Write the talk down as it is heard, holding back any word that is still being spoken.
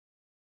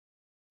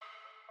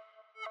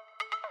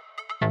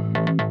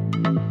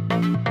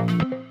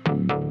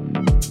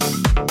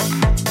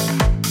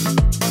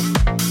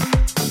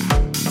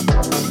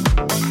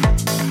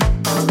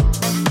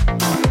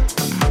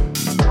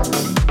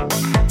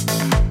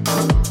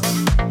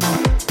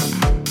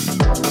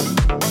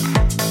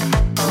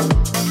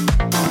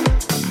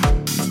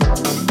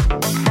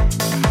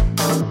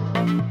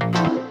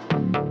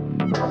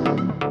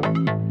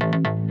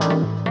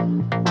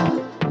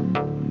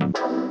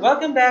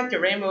back to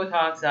Rainbow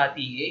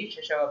Talks.th,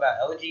 a show about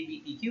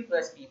LGBTQ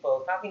plus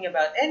people talking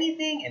about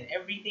anything and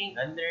everything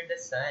under the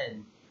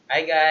sun.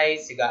 Hi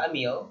guys, you got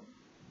Emil.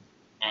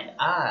 And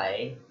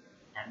I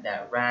am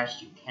that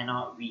rash you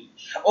cannot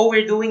reach. Oh,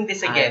 we're doing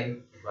this I'm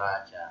again.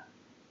 Raja.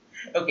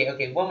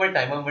 Okay, one more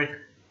time, one more time.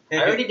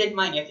 I already did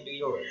mine, you have to do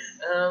yours.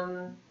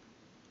 um,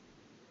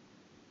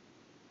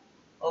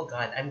 oh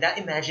god, I'm that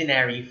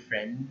imaginary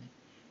friend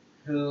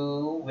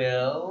who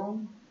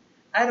will,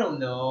 I don't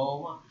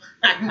know,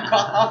 I'm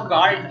caught off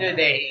guard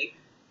today.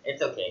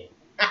 It's okay.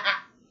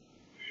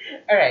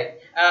 Alright,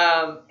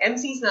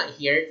 MC's not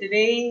here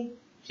today.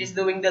 She's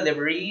doing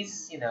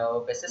deliveries,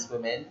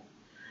 businesswoman.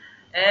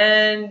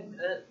 And,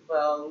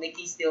 well,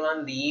 Nikki's still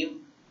on leave.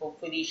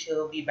 Hopefully,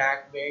 she'll be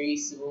back very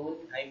soon.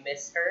 I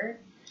miss her.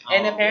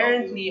 And Oh,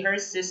 apparently, her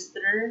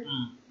sister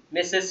Mm.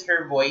 misses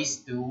her voice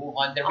too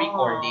on the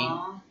recording.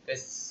 Aw.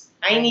 Because,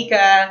 hi,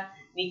 Nika.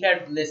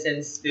 Nika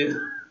listens to.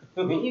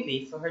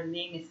 Really? So her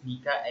name is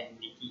Nika and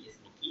Nikki is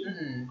Nikki?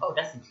 Mm. Oh,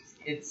 that's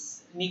interesting.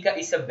 It's Nika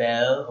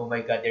Isabel. Oh my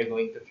god, they're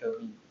going to kill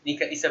me.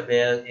 Nika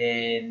Isabel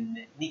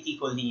and Nikki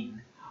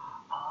Colleen.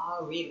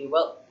 Oh, really?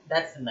 Well,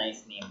 that's a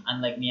nice name.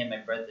 Unlike me and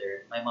my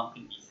brother, my mom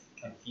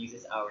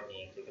confuses our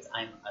names because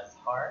I'm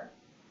Azhar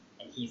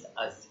and he's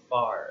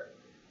Azfar.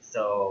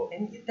 So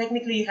And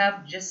technically, you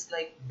have just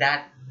like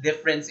that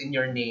difference in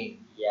your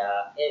name.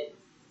 yeah,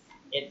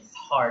 it's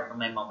hard for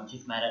my mom when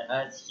she's mad at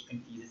us. She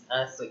confuses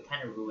us, so it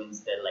kind of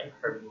ruins the like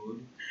her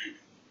mood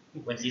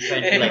when she's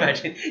trying to like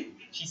Imagine,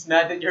 she's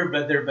mad at your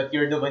brother, but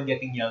you're the one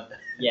getting yelled at.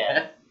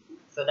 yeah.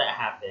 So that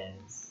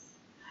happens.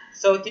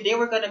 So today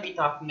we're gonna be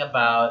talking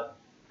about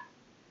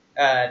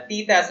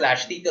Tita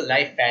slash Tito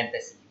life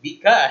fantasy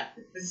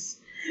because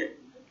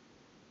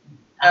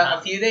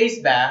a few days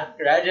back,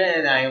 Raja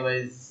and I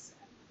was,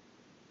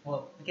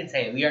 well, we can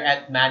say it, we are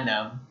at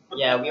Manam.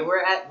 yeah, we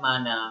were at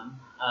Manam.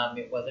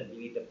 It wasn't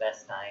really the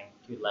best time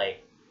to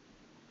like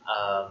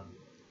um,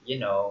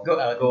 Go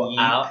out go and eat.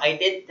 out. I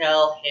did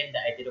tell him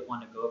that I didn't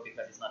want to go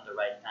because it's not the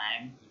right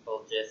time.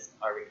 People just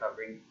are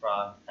recovering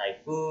from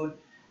typhoon,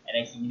 and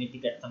then he needed to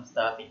get some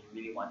stuff, and he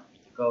really wanted me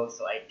to go,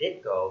 so I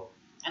did go.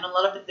 And a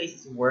lot of the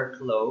places were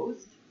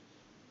closed,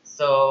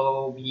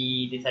 so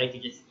we decided to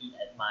just eat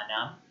at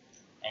Manam.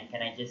 And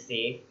can I just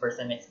say, first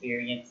time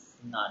experience,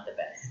 not the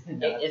best.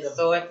 Not It is the-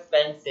 so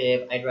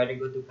expensive. I'd rather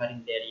go to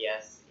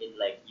carinderias in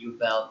like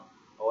U-Belt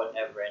or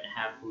whatever and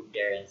have food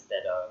there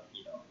instead of,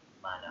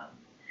 Manam.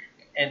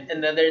 And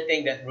another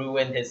thing that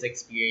ruined his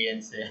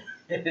experience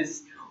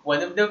is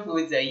one of the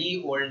foods that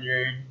he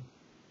ordered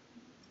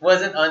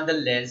wasn't on the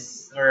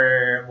list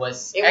or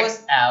was It X'd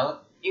was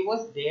out. it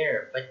was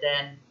there, but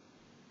then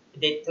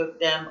they took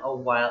them a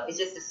while. It's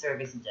just the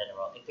service in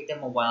general. It took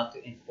them a while to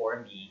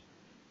inform me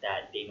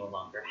that they no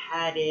longer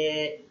had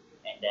it,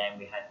 and then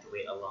we had to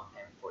wait a long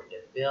time for the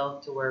bill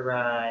to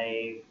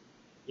arrive.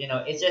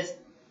 It's just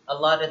a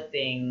lot of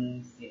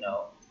things.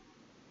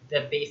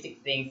 The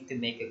basic things to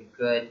make a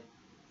good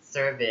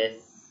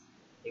service.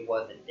 It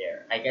wasn't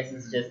there. I guess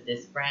it's just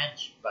this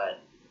branch, but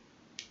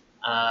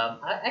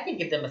I can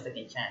give them a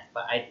second chance.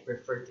 But I'd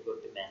prefer to go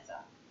to Mesa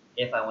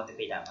if I want to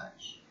pay that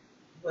much.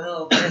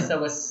 Well, Vanessa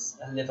was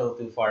a little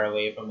too far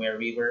away from where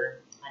we were.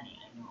 Honey,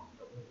 I know.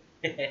 Don't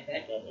worry. I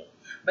get it.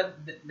 But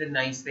the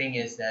nice thing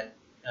is that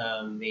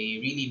they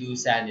really do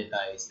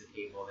sanitize the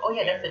table. and Oh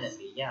yeah, chairs.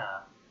 definitely.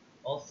 Yeah.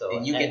 Also,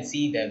 And you can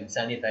see them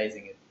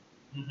sanitizing it.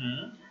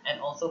 And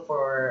also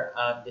for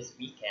this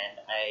weekend,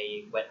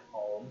 I went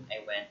home. I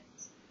went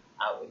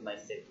out with my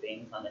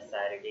siblings on a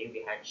Saturday.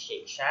 We had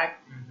Shake Shack.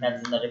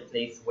 That's another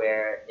place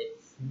where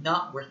it's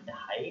not worth the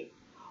hype.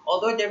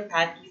 Although their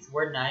patties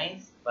were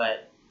nice,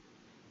 but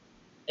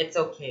it's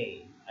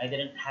okay. I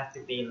didn't have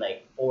to pay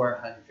like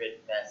 400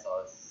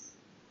 pesos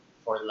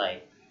for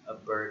like a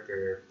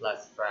burger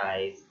plus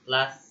fries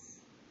plus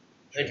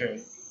A drink.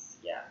 drinks.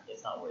 Yeah,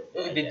 it's not worth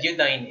it. I Did guess. you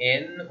dine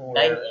in or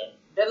Dine in.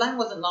 The line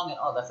wasn't long at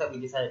all. That's why we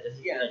decided just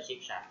to Yeah. do a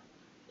Shake Shack.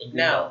 In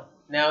now?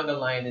 Now the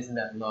line isn't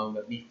that long,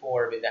 but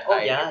before with the Oh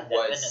hype, yeah, it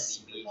was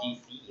definitely.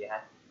 BGC. You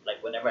have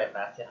like whenever I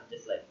pass it, I'm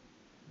just like,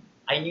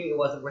 I knew it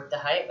wasn't worth the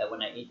hype, but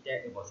when I ate there,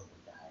 it wasn't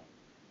worth the hype.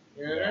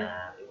 Yeah.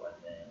 Yeah, it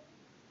wasn't.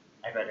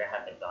 I'd rather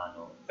have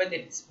McDonald's. But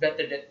it's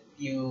better that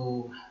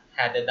you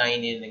had a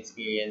dine-in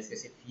experience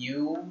because if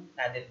you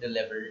had it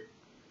delivered,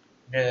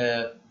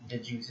 the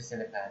juices in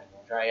the patty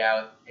will dry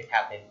out. It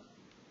happened.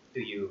 To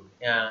you.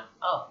 Yeah.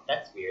 Oh,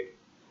 that's weird.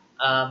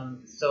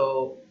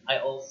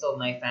 So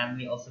my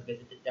family also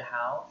visited the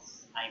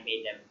house. I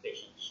made them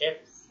fish and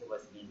chips. It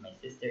was me and my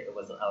sister. I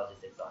was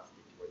just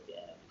exhausted towards the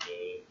end of the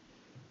day.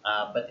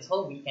 But this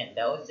whole weekend,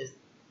 that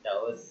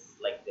was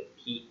like the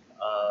peak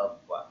of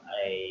what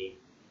I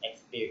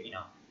experienced,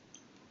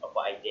 of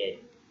what I did.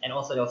 And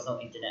also there was no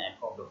internet at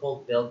home. The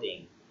whole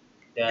building,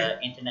 the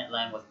internet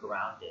line was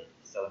grounded,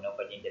 so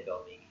nobody in the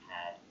building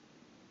had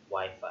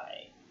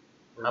Wi-Fi.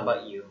 How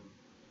about you?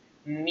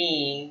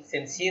 Me,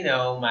 since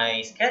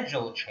my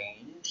schedule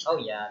changed. Oh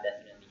yeah,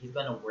 definitely. He's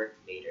gonna work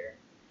later.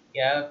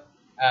 Yeah.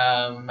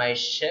 My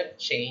shift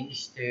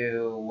changed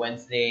to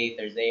Wednesday,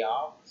 Thursday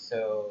off,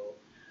 so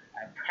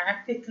I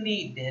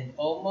practically did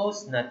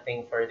almost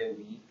nothing for the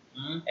week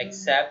Mm-hmm.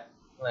 except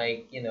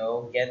like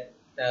get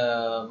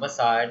the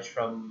massage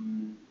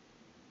from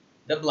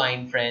the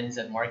blind friends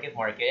at Market.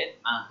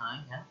 Uh-huh,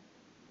 yeah.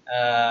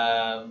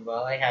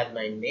 Well, I had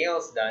my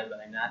nails done, but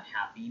I'm not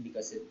happy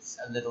because it's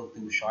a little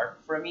too sharp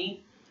for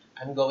me.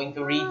 I'm going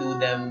to redo What?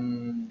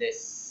 them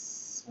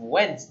this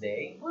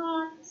Wednesday,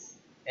 What?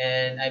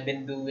 and I've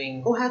been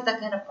doing Who has that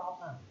kind of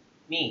problem?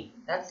 me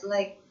That's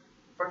like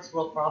first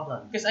world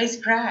problem. because I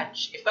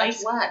scratch. If I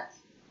Scratch what?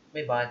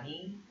 my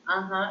body,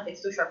 Uh-huh,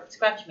 it's too sharp.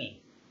 Scratch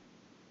me.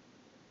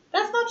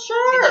 That's not it's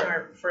sharp.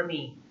 sharp for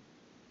me.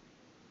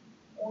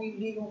 Oh, you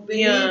little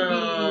baby.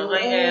 Yeah, I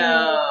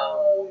am.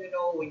 Oh, you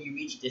know, when you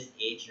reach this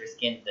age, your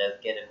skin does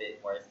get a bit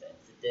more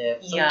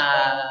sensitive. So, Yeah,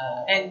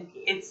 oh, and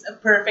okay. it's a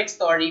perfect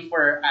story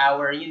for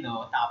our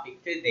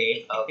topic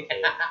today.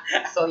 Okay.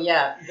 So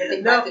yeah,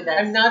 getting back No, to that.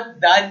 I'm not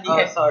done Oh,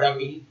 yet, sorry.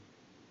 dummy.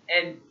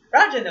 And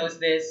Raja knows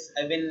this.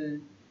 I've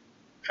been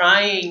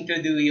trying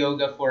to do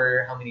yoga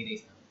for how many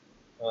days now?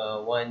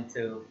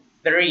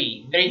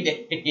 3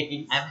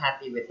 days. I'm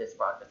happy with his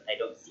progress. I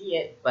don't see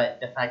it, but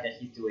the fact that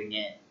he's doing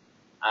it,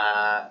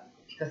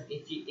 because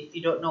if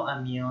you don't know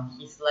Emil,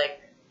 he's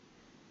like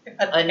A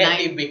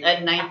teddy bear.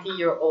 a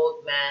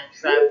 90-year-old man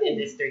trapped in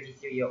this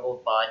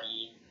 33-year-old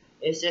body.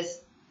 It's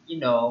just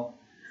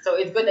so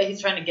it's good that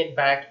he's trying to get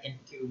back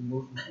into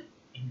movement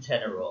in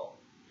general.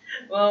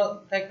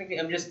 Well, technically,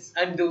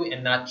 I'm doing,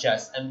 and not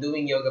just, I'm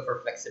doing yoga for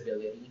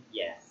flexibility.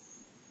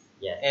 Yes,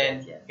 yes,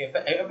 And yes, if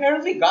yes. I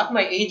apparently got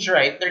my age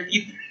right,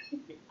 33.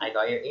 I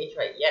got your age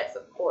right. Yes,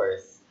 of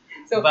course.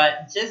 So,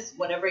 But just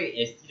whatever it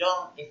is, you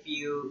don't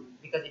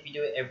because if you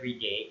do it every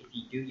day, if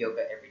you do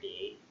yoga every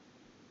day,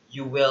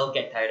 you will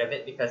get tired of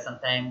it because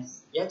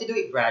sometimes you have to do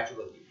it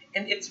gradually.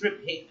 and it's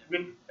Repetitive.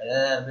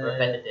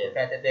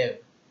 repetitive.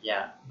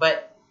 Yeah,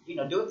 but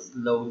do it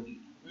slowly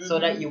so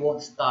that Mhm. you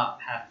won't stop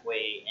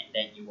halfway, and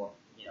then you won't.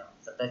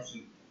 Sometimes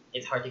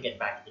it's hard to get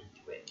back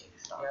into it when you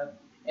stop. Yep.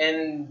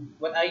 And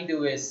what I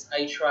do is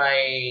I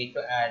try to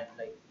add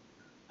like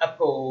a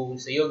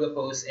yoga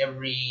pose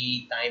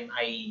every time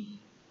I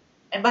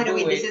And by the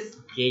way, do this it. is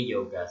gay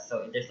yoga,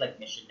 so there's like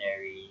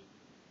missionary.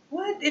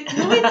 What?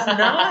 No, it's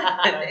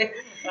not.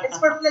 It's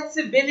for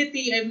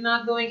flexibility. I'm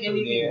not doing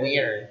anything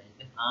weird.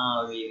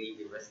 Oh, really?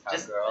 Reverse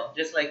Just, cowgirl?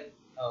 just like,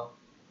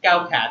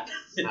 cow cat.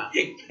 Ah, cow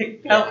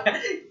yeah. cat.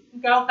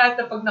 Cow cat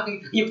na pag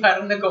nakita niyo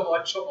parang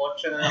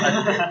nag-8-8 na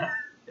naman.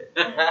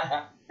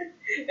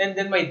 And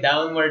then my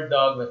downward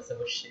dog was so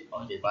shit.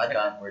 Oh, diba?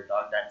 Downward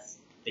dog, that's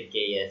the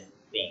gayest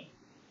thing.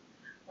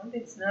 Well,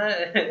 it's not.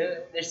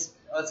 There's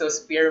also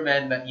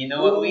spearman, but you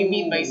know what we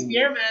mean by Ooh.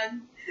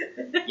 spearman.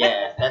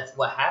 Yes, that's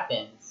what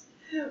happens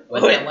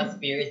when When- someone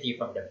spears you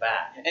from the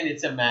back. And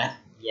it's a man.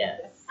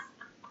 Yes.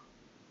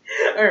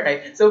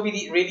 Alright, so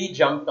we really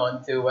jumped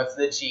onto what's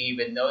the G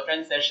with no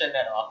transition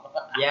at all.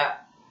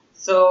 Yeah.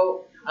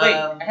 So, Wait,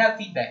 I have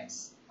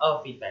feedbacks.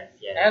 feedbacks,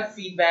 I yes. have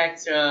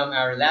feedbacks from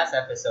our last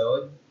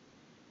episode.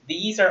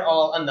 These are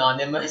all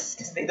anonymous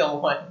because they don't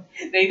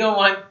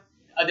want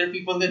other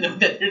people to know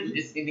that they're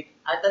listening.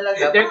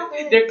 Talaga? They're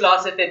Bakit? they're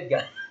closeted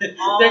guys.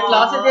 They're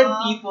closeted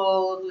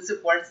people who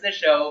supports the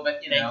show,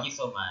 but Thank you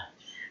so much.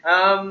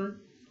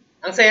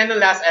 Ang saya ng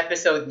last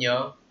episode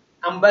nyo.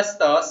 Ang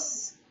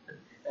bastos.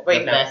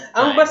 Wait The lang. best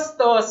Ang time.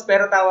 bastos,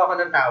 pero tawa ko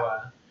ng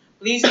tawa.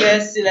 Please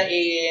guess sila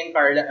Ian,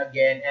 Carla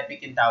again.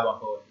 Epic yung tawa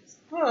ko.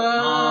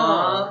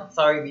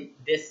 Sorry,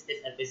 this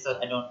episode,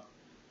 I don't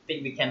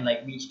think we can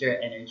like reach their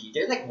energy.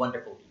 They're like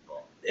wonderful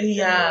people.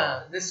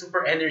 Yeah, they're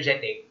super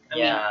energetic. I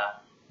mean, Yeah,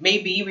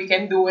 maybe we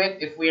can do it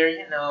if we're,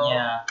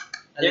 yeah.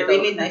 a They're little-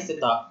 really nice to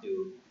talk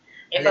to.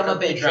 If A I'm a little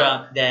bit bit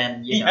drunk,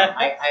 then Yeah.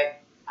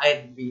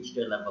 I'd reach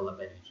their level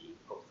of energy.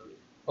 Hopefully.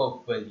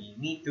 Hopefully.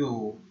 Me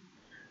too.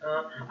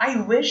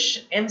 I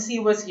wish MC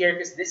was here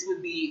because this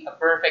would be a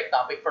perfect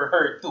topic for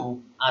her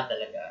too.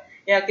 Talaga.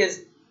 Yeah,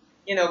 because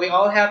we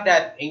all have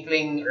that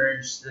inkling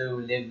urge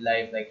to live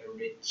life like a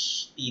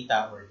rich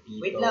tita or tito.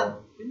 Wait lang.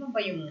 Yun lang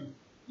ba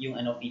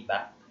yung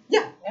feedback?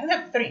 Yeah, I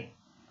have 3.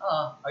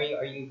 Are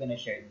you gonna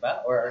share it ba?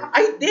 Or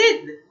I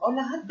did.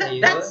 lahat na yun?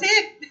 That's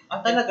it.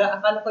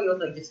 Talaga? Akala ko it was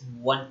like just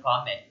one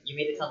comment. You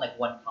made it sound like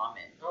one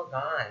comment. Oh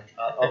God.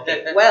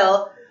 Okay.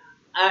 Well,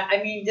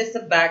 I mean, just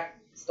a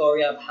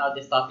backstory of how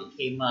this topic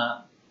came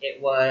up.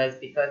 It was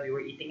because we were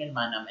eating in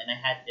Manam, and I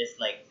had this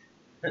like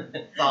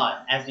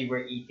thought as we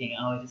were eating.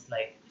 I was just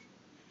like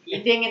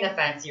eating in a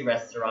fancy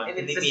restaurant, And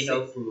it's a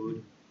Filipino sick- food.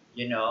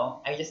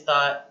 I just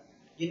thought,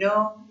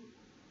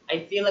 I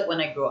feel like when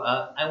I grow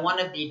up, I want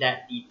to be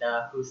that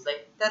tita who's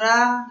like,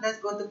 tara, let's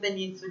go to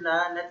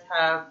Peninsula, let's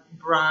have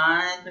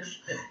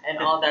brunch, and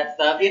all that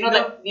stuff.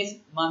 Like Miss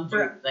Mom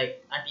Ju, like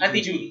Auntie,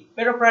 Auntie Julie.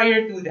 Pero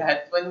prior to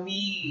that, when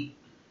we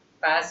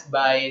passed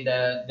by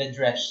the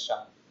dress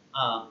shop,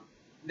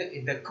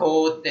 the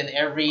coat and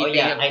everything. Oh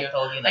yeah, I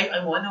told you that.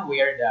 I want to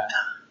wear that.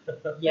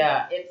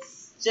 Yeah,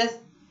 it's just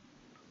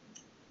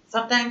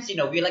sometimes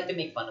we like to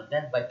make fun of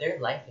them, but their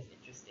life is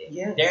interesting.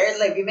 Yes. They're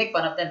like we make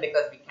fun of them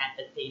because we can't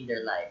attain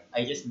their life.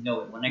 I just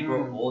know it. When I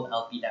grow Mm. old,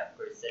 I'll be that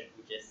person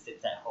who just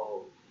sits at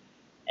home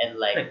and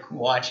like Like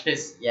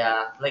watches.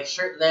 yeah, like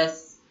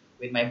shirtless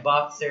with my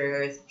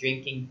boxers,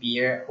 drinking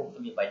beer.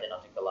 Hopefully by then I'll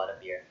drink a lot of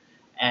beer,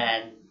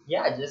 and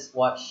yeah, just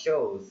watch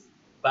shows.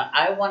 But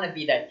I want to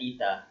be that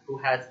tita who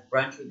has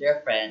brunch with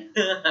their friends,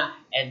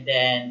 and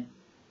then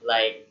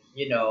like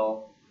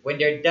when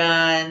they're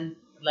done,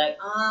 like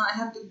I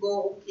have to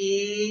go.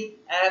 Okay,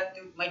 I have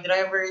to. My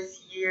driver is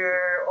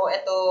here. Oh,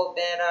 eto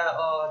pera.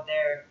 Oh,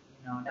 there.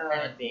 That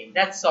kind of thing.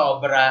 That's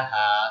sobra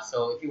ha.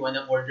 So if you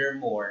wanna order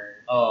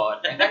more. Oh,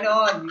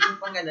 ganon. Yung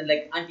pang ganon,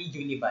 like Auntie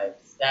Julie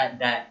vibes. That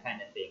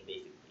kind of thing,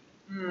 basically.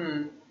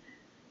 Hmm.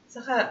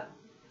 Saka,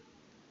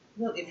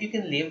 well, if you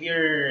can live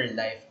your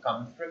life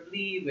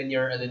comfortably when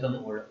you're a little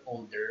more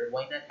older,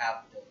 why not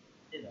have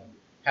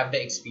have the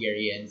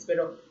experience?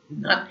 Pero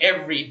not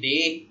every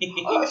day.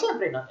 Oh,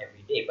 syempre not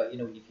every day, but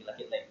when you feel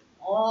like it, like,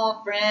 oh,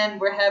 friend,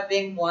 we're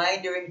having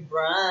wine during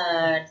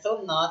brunch.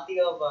 So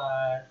naughty of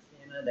us.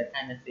 That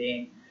kind of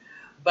thing.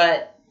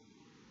 But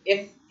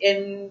if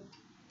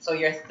so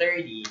you're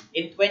 30,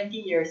 in 20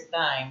 years'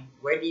 time,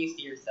 where do you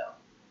see yourself?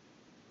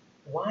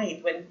 Why?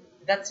 When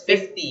that's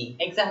 50.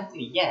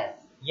 Exactly, yes,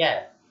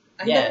 yes.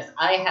 I Yes,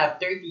 I have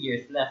 30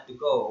 years left to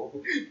go.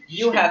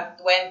 You have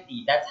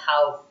 20. That's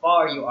how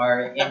far you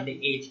are in the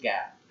age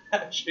gap.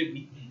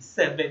 Actually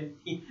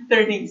 17,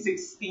 turning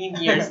 16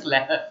 years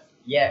left.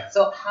 Yeah.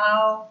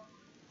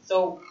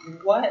 So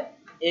what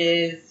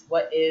is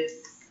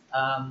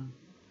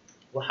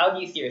well, how do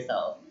you see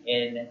yourself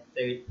in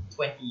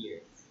 20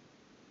 years?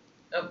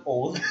 I'm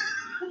old.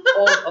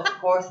 Oh, of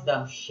course,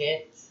 dumb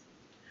shit.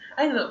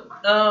 I don't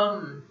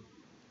know.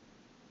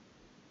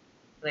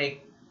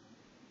 Like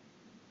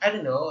I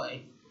don't know.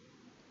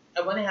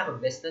 I want to have a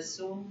business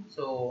soon,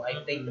 so I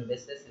think the Mhm.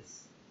 business is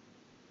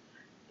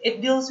it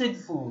deals with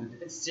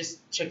food. It's just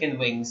chicken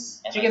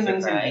wings, Am I chicken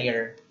wings and surprised?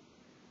 beer.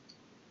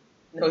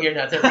 No, you're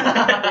not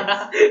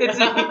surprised.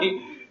 it's really,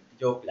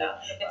 Joke lang,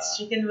 ano ba? it's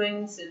chicken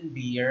wings and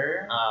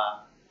beer.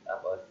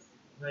 Tapos,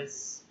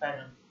 Was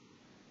parang,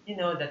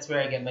 that's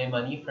where I get my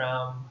money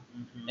from,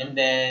 mhm, and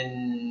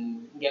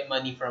then get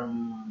money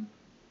from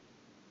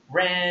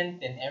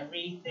rent and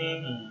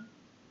everything. mhm,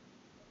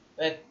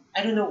 But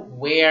I don't know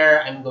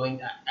where I'm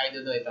going. I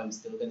don't know if I'm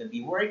still gonna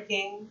be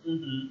working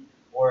mhm,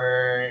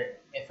 or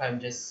if I'm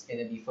just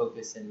gonna be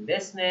focused in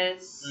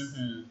business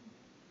mhm.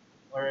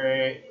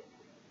 or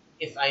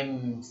if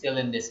I'm still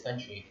in this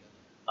country.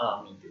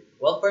 Me too.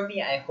 Well, for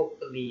me,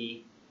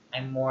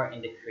 I'm more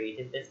in the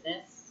creative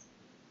business.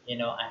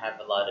 I have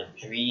a lot of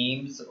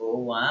dreams. Oh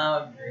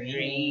wow,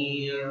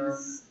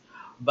 dreams.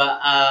 But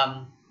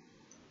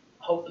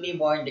hopefully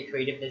more in the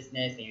creative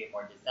business, maybe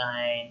more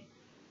design,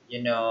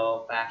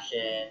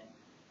 fashion,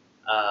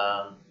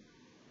 um,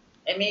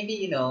 and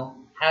maybe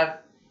have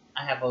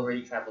I have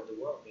already traveled the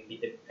world, maybe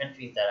the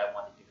countries that I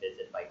wanted to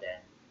visit by then,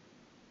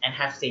 and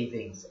have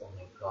savings. Oh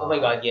my Oh my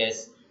god, god,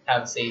 yes,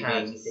 have have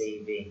savings.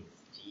 savings.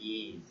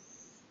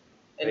 Jeez,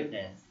 And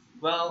goodness.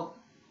 well,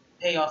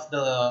 pay off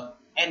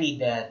any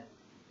debt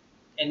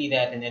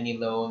and any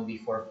loan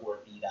before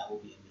 40. That will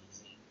be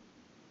amazing.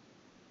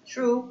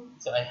 True.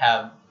 So I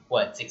have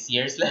what 6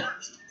 years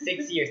left.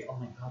 6 years. Oh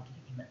my god, can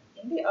you imagine?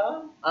 Hindi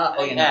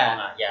oh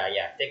yeah, Yeah.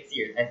 yeah. 6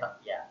 years. I thought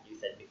you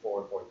said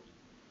before 40.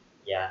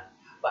 Yeah,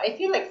 but I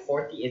feel like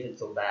 40 isn't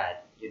so bad.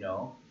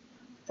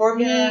 For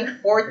me, Yeah.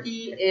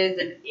 40 is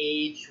an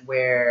age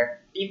where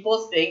people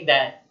think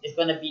that it's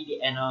gonna be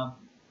the end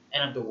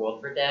of the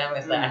world for them.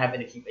 It's like I Mm.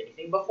 haven't achieved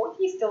anything, but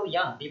 40 is still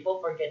young. People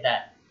forget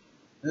that.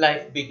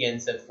 Life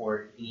begins at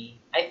 40.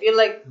 I feel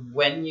like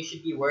when you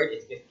should be worried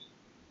is 50.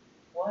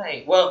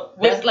 Why? Well,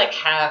 That's like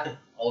half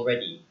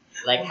already,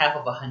 like half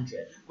of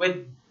 100. with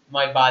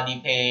my body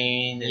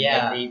pain and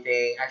Yeah.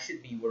 everything, I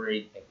should be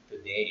worried like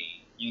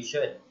today. You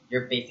should.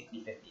 You're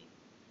basically 50.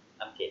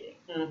 I'm kidding.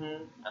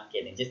 Mm-hmm. I'm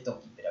kidding. Just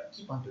don't keep it up.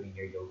 Keep on doing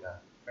your yoga,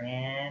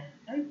 friend.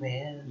 I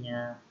will.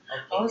 Yeah.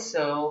 Okay.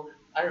 Also,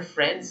 our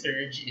friend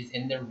Serge is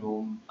in the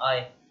room,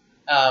 I.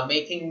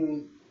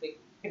 making like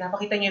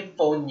pinapakita niya yung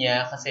phone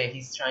niya kasi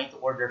he's trying to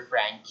order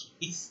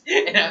Frankies.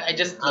 And I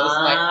just closed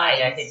my eyes.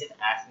 Yeah, he just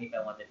asked me if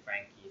I wanted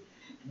Frankie's.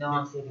 No,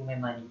 I'm saving my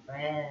money,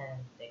 friend.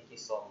 Thank you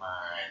so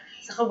much.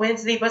 Saka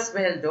Wednesday pa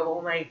sweldo.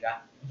 Oh my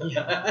God.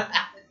 Yeah.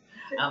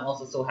 I'm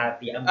also so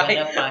happy. I'm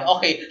gonna find.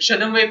 Okay,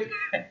 siya na may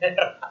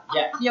pera.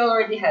 Yeah, he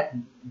already has.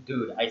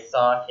 Dude, I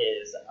saw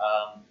his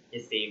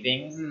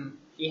savings. Hmm.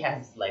 He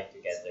has his life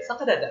together. Saan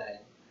ka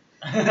dadaan?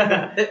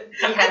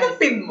 He has his,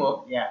 Hanapin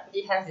mo. yeah,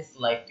 he has his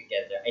life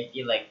together. I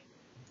feel like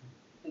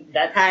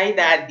that's Hi,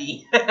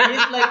 Daddy.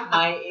 he's like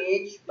my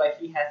age, but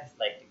he has his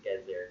life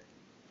together.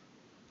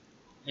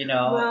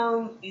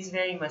 Well, he's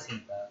very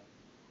masipag.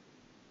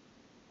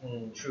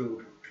 Mm.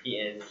 True,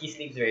 he is. He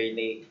sleeps very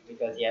late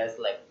because he has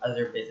like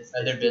other businesses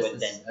Other to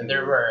business, attend to.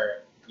 other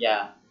work.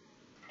 Yeah,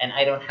 and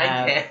I don't I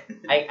have. can't.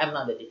 I'm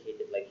not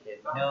dedicated like him.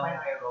 No,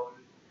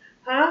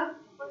 Huh?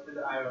 What's with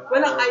the eye roll?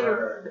 Walang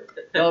ayaw.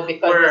 no,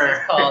 because this is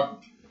Word.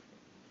 called,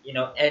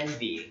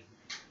 envy.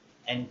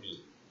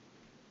 Envy.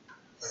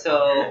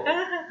 So,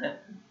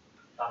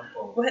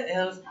 Tampo. What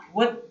else?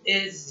 What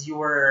is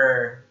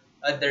your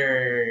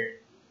other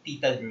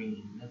tita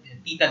dream?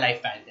 Tita life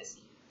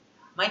fantasy?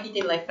 My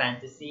Titi Life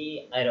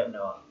fantasy, I don't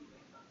know.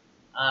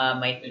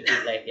 My Titi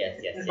Life,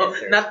 yes, No,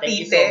 sir. not Thank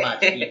you so tite. much,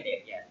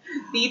 Titi. Yes.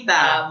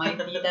 Tita. My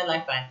Tita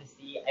Life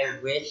fantasy, I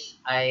wish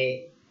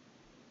I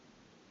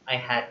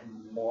had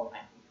more.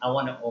 I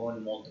want to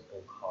own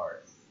multiple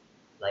cars,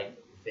 like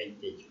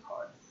vintage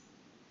cars.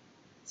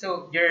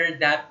 So you're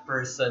that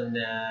person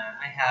na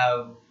I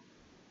have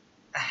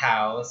a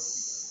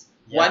house,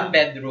 Yeah. one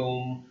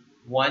bedroom,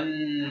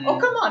 one. Oh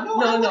come on, no,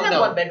 No, I would no, have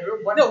no. one bedroom.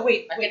 One, No,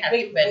 wait, I wait, can have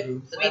wait, two wait,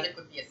 bedrooms, so wait, that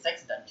could be a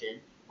sex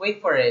dungeon. wait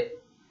for it.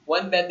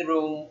 One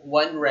bedroom,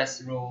 one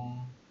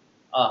restroom,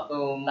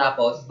 Oh,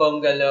 tapos,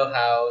 bungalow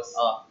house,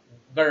 oh,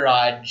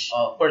 garage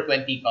oh. for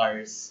 20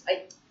 cars.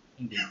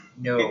 Hindi.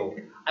 No,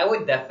 I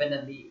would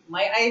definitely.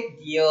 My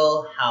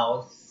ideal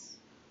house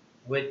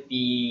would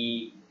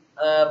be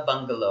a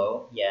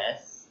bungalow.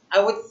 Yes, I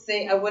would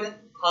say I wouldn't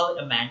call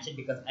it a mansion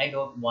because I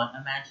don't want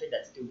a mansion.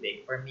 That's too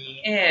big for me.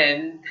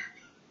 And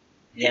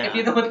Yeah. if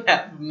you don't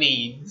have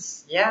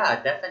maids, Yeah,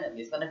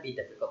 definitely. It's gonna be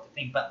difficult to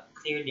think, but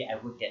clearly I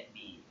would get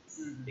needs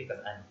Mhm. because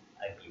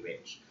I'd be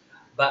rich.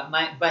 But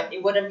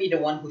it wouldn't be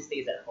the one who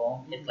stays at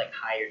home. It's Mhm. like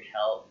hired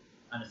help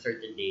on a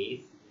certain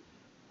days.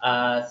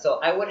 So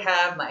I would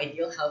have my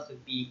ideal house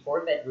would be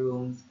 4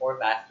 bedrooms, 4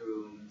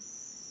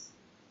 bathrooms,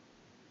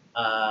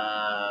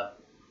 uh,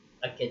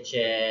 a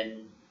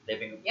kitchen,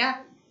 living room.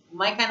 Yeah,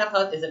 my kind of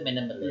house isn't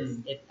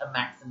minimalist. It's a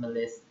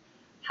maximalist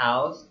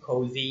house,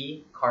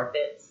 cozy,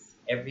 carpets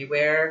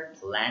everywhere,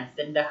 plants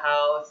in the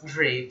house.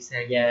 drapes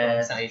hanging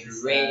Yes, from side to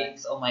side,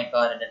 drapes. Oh my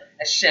god, and then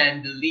a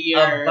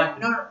chandelier. but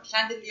no,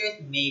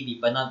 chandeliers maybe,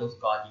 but not those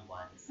gaudy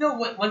ones. No,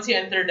 once you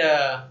enter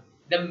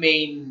the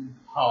main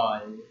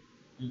hall,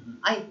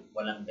 Ay,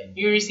 walang ganyan.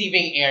 yung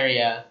receiving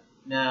area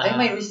na Ay,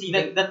 may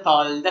receiving- the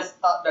tall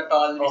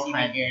Oh, receiving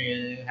hand. area,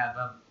 you have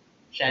a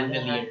Wala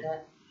chandelier.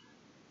 that.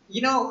 You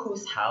know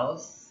whose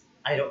house?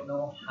 I don't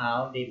know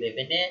how they live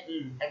in it.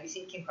 Mm. Have you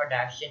seen Kim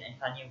Kardashian and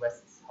Kanye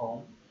West's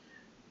home?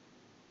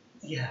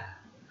 Yeah.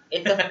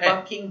 It's a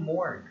fucking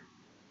morgue.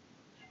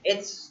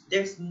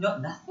 There's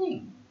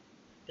nothing.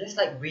 There's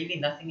like really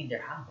nothing in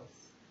their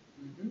house.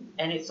 Mhm.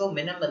 And it's so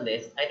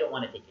minimalist, I don't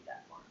want to take it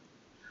that far.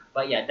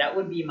 But yeah, that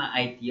would be my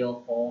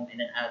ideal home, and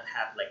then I'd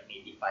have like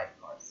maybe 5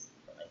 cars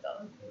for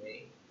myself.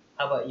 Okay.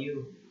 How about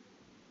you?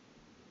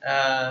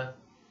 Uh,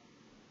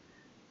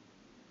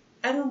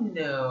 I don't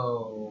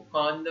know.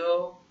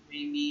 Condo,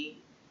 maybe.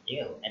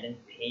 Ew, and then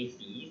pay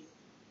fees?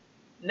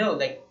 No,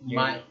 like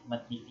my.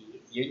 Monthly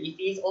fees? Yearly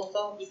fees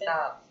also? Even?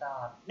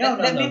 Stop.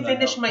 Let me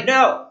finish my.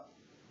 No!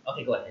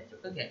 Okay, go ahead.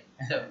 Okay,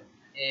 so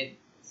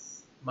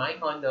it's my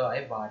condo.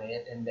 I bought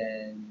it, and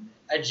then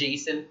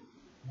adjacent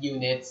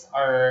units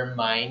are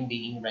mine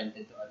being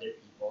rented to other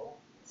people.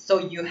 So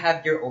you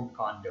have your own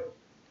condo.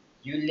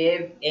 You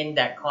live in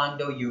that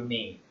condo you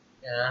made.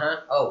 Uh-huh.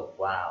 Oh,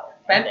 wow.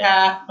 And then-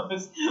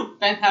 Penthouse.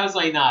 Penthouse,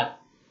 why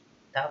not?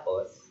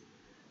 Tapos?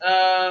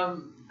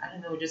 I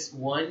don't know, just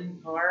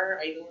one car.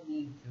 I don't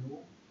need two.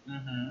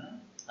 Mm-hmm.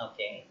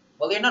 Okay.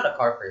 Well, you're not a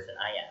car person.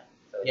 I am.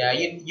 So Yeah,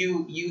 it's-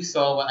 you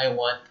saw what I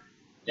want.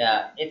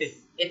 Yeah,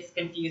 it's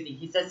confusing.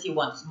 He says he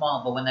wants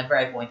small, but whenever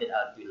I pointed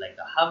out to like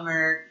a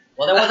Hummer,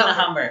 well, there wasn't a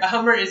Hummer. A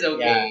Hummer is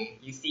okay.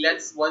 Yeah, you see,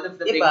 That's one of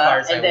the Diba? big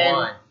cars And I then-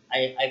 want.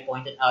 I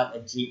pointed out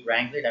a Jeep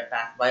Wrangler that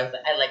passed by. I was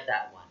like, I like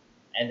that one.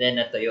 And then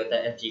a Toyota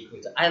FG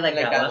Cruiser. I like,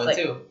 I like that that one. I was one like,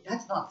 too.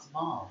 that's not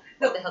small.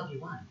 No. What the hell do you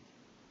want?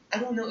 I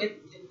don't know.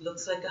 It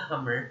looks like a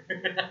Hummer.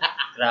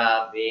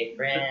 Grabe,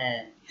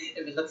 friend.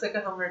 If it looks like a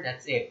Hummer,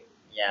 that's it.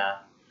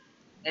 Yeah.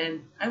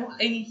 And I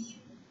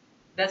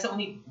that's the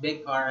only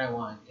big car I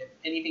want. If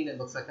anything that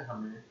looks like a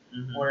Hummer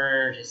Mm-hmm.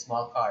 or just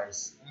small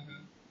cars.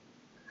 Mm-hmm.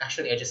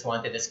 Actually, I just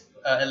wanted this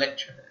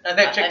electric An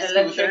scooter.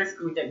 electric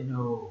scooter?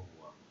 No.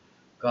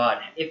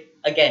 God, if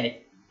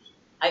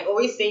I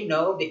always say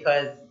no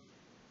because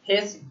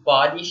his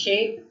body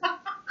shape,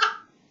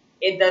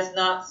 it does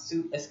not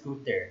suit a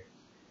scooter.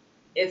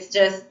 It's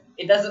just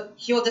it doesn't.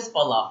 He'll just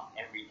fall off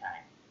every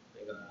time.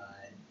 Oh my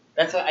God.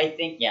 That's why I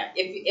think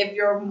if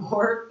you're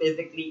more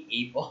physically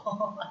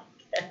able, I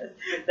guess,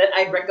 then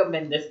I'd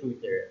recommend the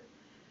scooter.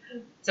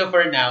 So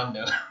for now,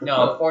 no.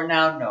 No, for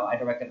now, no, I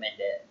don't recommend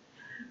it.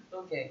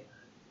 Okay.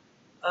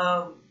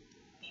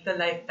 Tita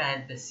Life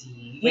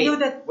Fantasy. Wait, You know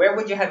that where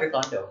would you have your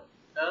condo?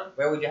 Huh?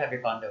 Where would you have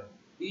your condo?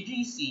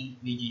 BGC.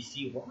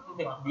 BGC. Wow.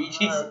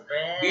 BGC.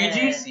 friend.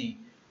 BGC.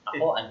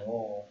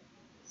 Ako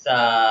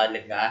sa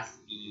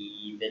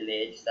Legazpi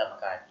Village sa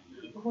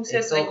Makati. Who It's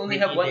says so I only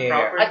have pretty one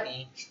there.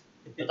 property?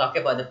 To talk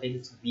about the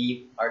places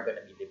we are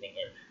gonna be living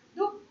in.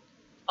 Look,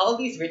 all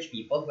these rich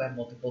people who have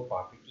multiple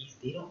properties,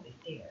 they don't live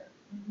there.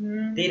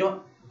 Mm-hmm.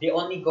 They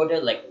only go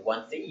there like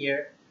once a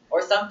year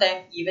or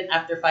sometimes even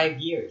after 5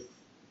 years.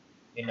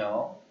 You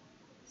know?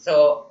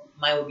 So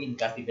mine will be in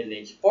Legazpi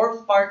Village. Forbes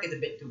Park is a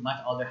bit too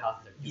much, all their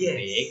houses are too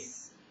big.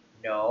 Yes.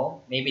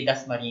 No. Maybe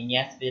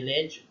Dasmariñas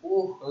Village.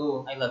 Ooh,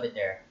 Oh. I love it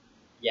there.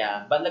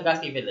 Yeah, but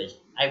Legazpi Village.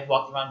 I've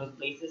walked around those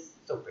places.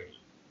 So pretty.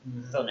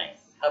 So nice.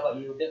 How about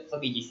you? So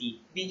BGC.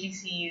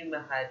 BGC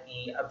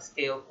Makati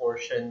upscale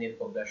portion in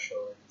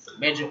Poblacion.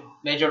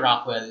 Medyo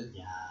Rockwell.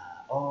 Yeah.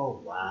 Oh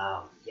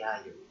wow. Yeah,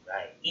 you're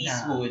right.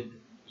 Eastwood.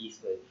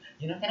 Eastwood.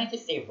 You know, can I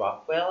just say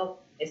Rockwell?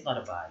 It's not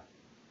a vibe.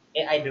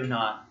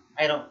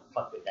 I don't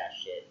fuck with that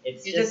shit.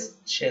 It's You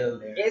just, just chill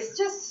there. it's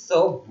just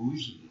so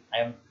bougie.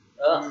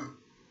 Ugh. Mm.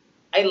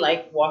 I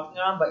like walking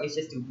around, but it's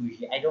just too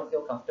bougie. I don't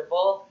feel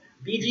comfortable.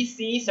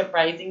 BGC,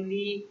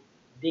 surprisingly,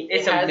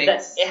 It's a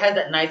mix. it has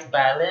that nice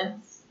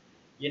balance,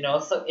 you know.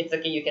 So it's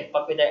okay. You can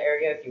fuck with that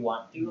area if you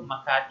want to.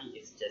 Makati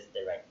is just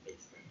the right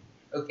place for me.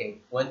 Okay,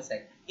 one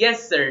sec.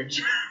 Yes,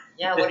 Serge.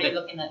 Yeah, what are you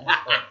looking at?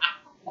 For?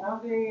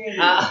 Nothing.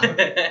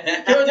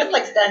 You were just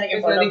like standing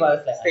in front of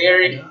us, like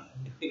Staring.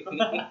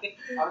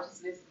 I was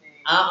just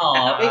listening.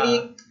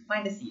 baby,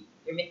 find a seat.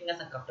 You're making us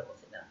uncomfortable.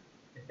 Sit down.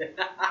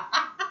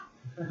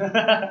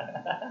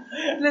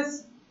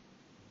 Plus,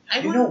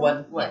 You know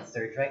what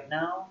Serge right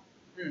now?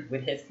 Hmm.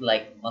 With his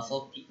like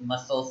muscle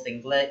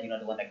singlet, you know,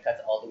 the one that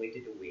cuts all the way to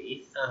the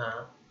waist.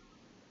 Uh-huh.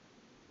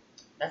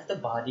 That's the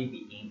body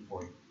we aim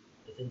for,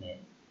 isn't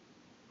it?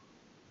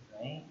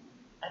 Right?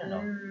 I don't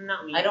know.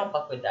 Not me. I don't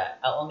fuck with that.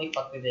 I'll only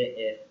fuck with it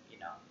if, you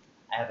know,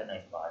 I have a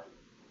nice body.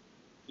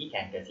 He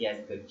can because he has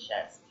a good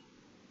chest.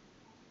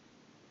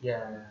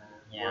 Yeah.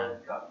 Yeah.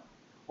 World Cup.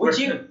 Would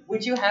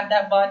you have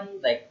that body?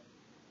 Like,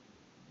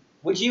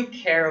 would you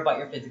care about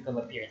your physical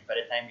appearance by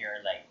the time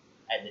you're like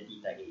at the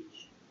tita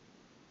age?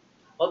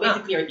 Well,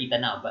 basically you're tita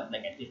now, but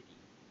like at 50.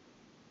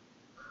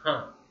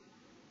 Huh.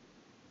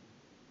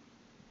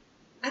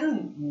 I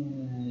don't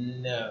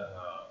know.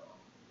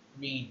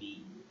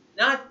 Really.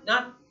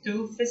 Not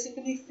too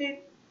physically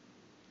fit.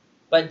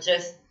 But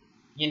just,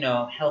 you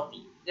know,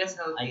 healthy. Just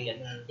healthy. I guess.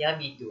 Yeah,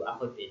 me too.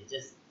 Ako din.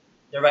 Just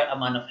the right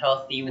amount of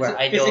healthy where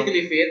I don't.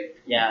 physically fit.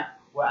 Yeah,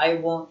 where I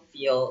won't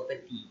feel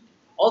fatigued.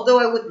 Although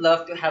I would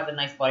love to have a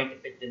nice body to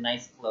fit the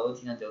nice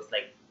clothes, you know, those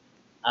like,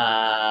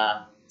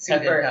 Suit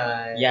and pepper.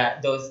 tie.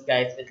 Yeah, those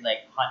guys with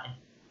like hot,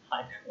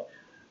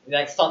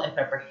 like salt and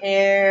pepper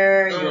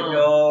hair. You Oh.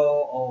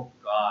 know, oh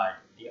god,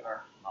 they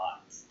are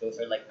hot. Those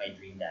are like my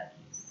dream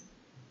daddies.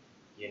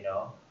 You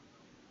know.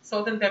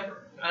 Salt and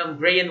pepper.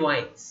 Gray and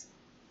whites.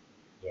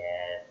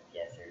 Yes,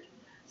 yes, sir.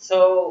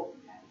 So,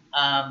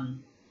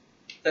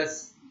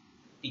 Plus,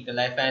 Tita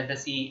Life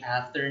Fantasy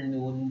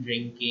afternoon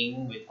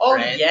drinking with oh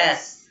friends.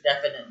 yes,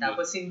 definitely.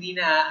 Tapos hindi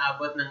na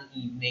aabot ng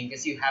evening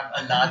because you have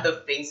a lot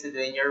of things to do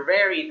and you're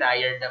very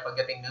tired na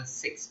pagdating ng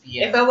 6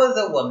 p.m. If I was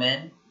a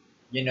woman,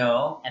 you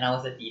know, and I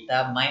was a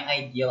tita, my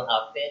ideal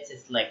outfits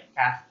is like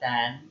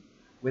kaftan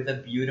with a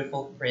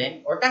beautiful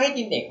print, or kahit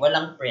hindi,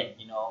 walang print,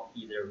 you know,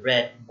 either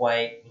red,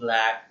 white,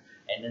 black,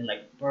 and then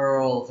like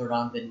pearls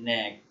around the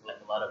neck, like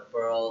a lot of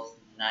pearls,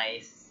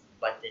 nice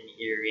button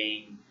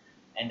earring,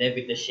 and then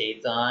with the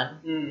shades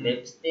on, Mm.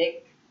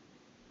 lipstick,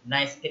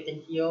 nice kitten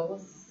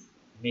heels.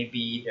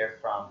 Maybe they're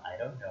from, I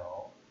don't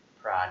know,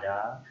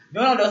 Prada.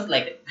 No, those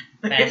like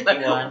fancy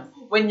ones.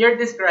 When you're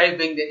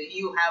describing that,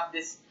 you have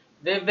this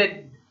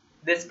vivid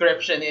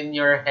description in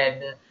your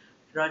head.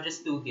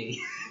 Rogers 2K.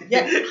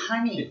 Yeah,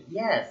 honey,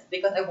 yes.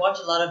 Because I watch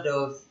a lot of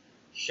those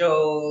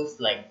shows,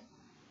 like,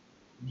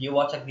 do you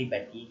watch Ugly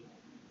Betty?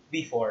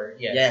 Before,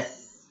 yes. Yes.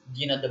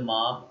 Do you know the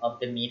mom of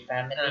the Meat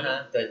family?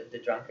 Uh-huh.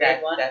 The drunkard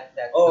one? That's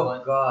the Oh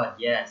one.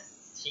 god,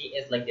 yes. She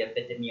is like the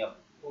epitome of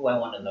who I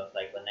want to look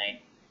like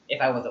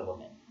if I was a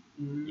woman.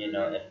 You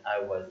know, if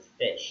I was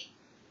fish.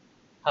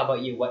 How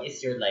about you? What is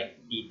your like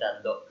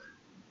tita look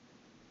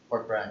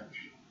for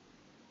brunch?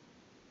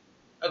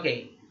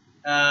 Okay.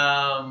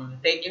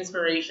 Take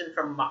inspiration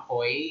from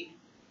McCoy,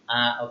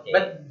 Okay.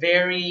 but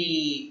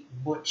very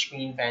butch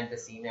queen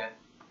fantasy na.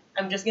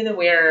 I'm just gonna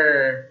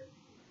wear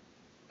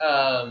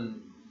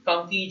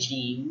comfy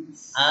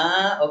jeans.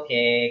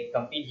 Okay.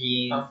 Comfy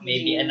jeans, Comfy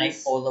maybe a jeans.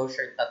 nice polo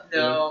shirt tucked in.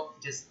 No,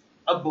 just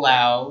a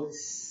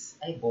blouse.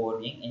 Ay,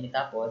 boring. And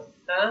tapos?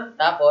 Huh?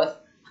 Tapos?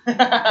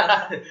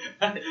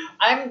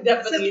 I'm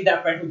definitely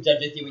that friend who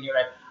judges you when you're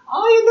like,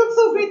 oh, you look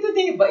so great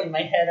today. But in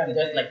my head, I'm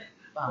just like,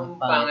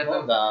 Pangit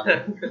mo mo.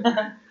 ga.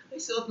 Ay,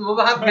 suot mo,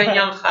 baka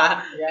ganyan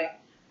ka. Yeah.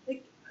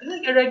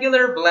 Like a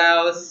regular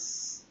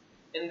blouse,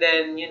 and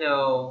then,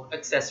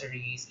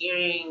 accessories,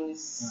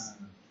 earrings.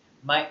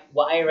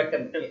 What I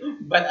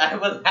recommend, But I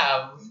will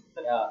have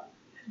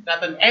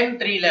not an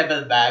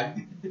entry-level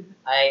bag,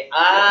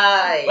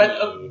 I, but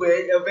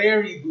a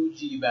very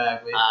bougie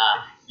bag with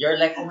you're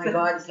like, oh my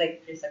god, it's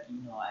like Chris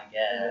Aquino, I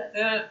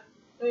guess.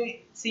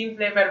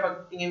 simple, pero pag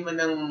tingin mo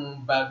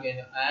ng bag,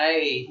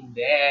 ay,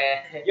 hindi.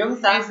 Yung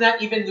It's not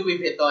even Louis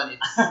Vuitton.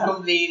 It's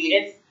completely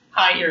It's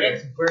higher.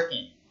 It's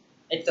Birkin.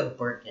 It's a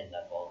Birkin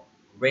level.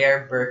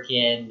 Rare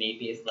Birkin,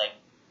 maybe it's like,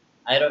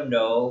 I don't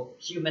know,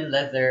 human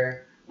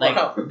leather, like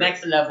Wow.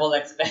 next level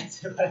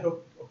expensive. I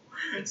don't know.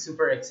 It's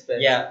super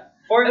expensive. Yeah.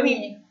 For I me,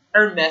 mean,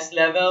 Hermes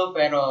level,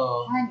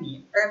 pero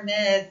honey,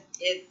 Hermes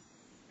is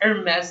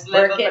Hermes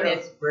level,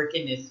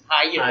 Birkin is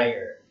higher.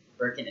 higher.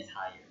 Birkin is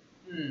higher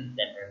Hmm.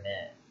 than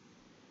Hermes.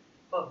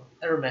 Oh,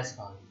 Hermes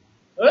phone.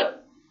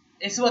 What?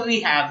 It's what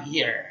we have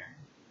here.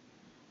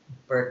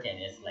 Birkin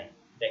is like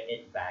the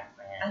it bag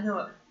I brand.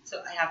 know. So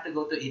I have to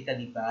go to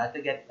Italy ba to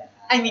get that?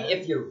 I mean,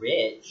 if you're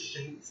rich,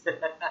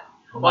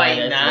 Why might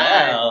as not?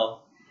 well,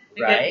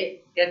 You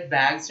right? Get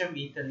bags from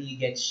Italy,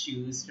 get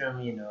shoes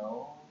from,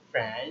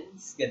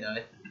 France,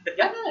 ganon.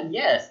 Ganon,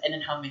 yes. And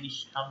then how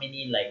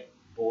many like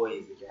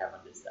boys would you have on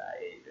the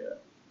side?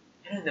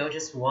 I don't know,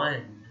 just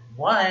one.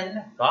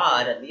 One.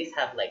 God, at least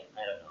have like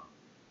I don't know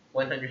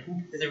 100.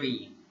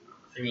 three,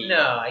 three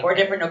No, I for can't.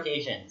 different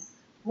occasions.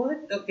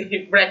 What?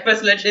 Okay,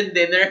 breakfast, lunch, and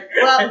dinner.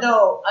 Well,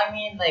 no, I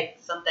mean like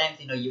sometimes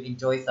you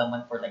enjoy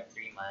someone for like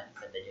 3 months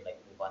and then you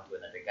like move on to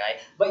another guy,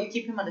 but you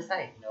keep him on the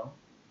side,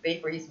 pay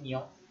for his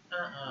meals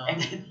and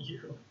then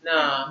you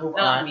No, move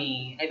not on.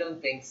 me. I don't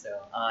think so.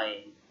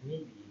 I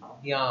really.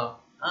 Yeah,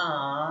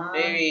 Ah,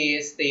 maybe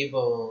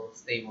stable.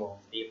 stable.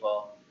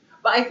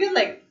 But I feel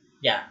like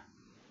yeah,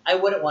 I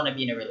wouldn't want to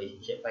be in a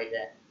relationship by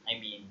then. I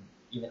mean,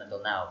 even until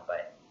now,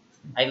 but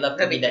I love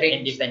to be Nothing that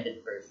changed.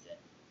 independent person.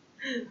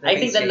 I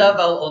think Nothing's the love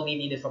changed. I'll only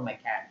need is from my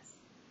cats.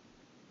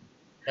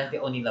 That's the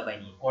only love I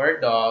need. Or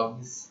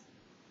dogs.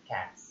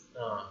 Cats,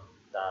 Uh,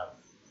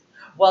 dogs.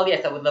 Well,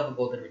 yes, I would love a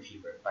golden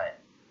retriever, but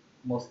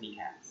mostly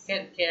cats.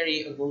 can't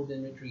carry a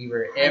golden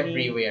retriever Honey.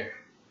 everywhere.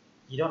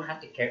 You don't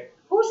have to carry.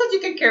 Who said you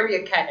can carry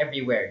a cat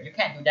everywhere? You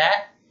can't do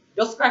that.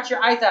 You'll scratch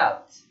your eyes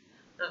out.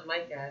 Not my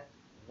cat.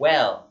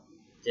 Well,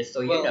 just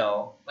so you Well- know,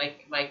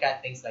 My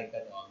cat thinks like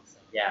a dog. So.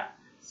 yeah.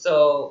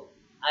 So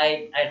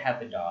I'd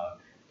have a dog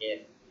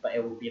but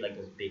it would be like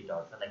those big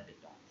dogs. I like big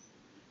dogs.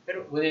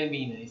 Pero wouldn't it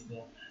be nice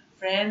na,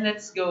 friend,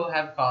 let's go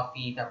have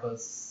coffee.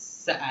 Tapos,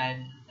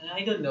 saan? I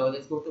don't know.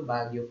 Let's go to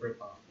Baguio for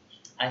coffee.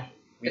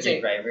 With Kasi-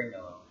 your driver,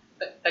 no.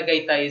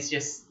 Tagaytay is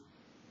just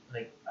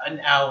like an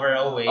hour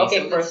away.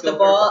 Okay, so let's first go of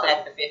for all, coffee.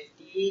 at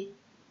 50,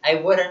 I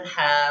wouldn't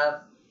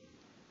have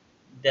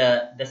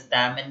the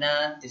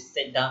stamina to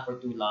sit down for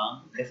too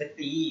long. The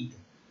fatigue.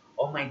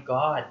 Oh my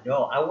god,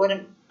 no. I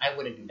wouldn't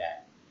do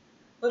that.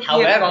 But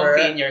however, get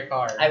comfy in your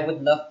car. I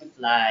would love to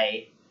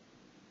fly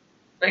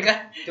Like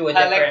a to a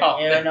different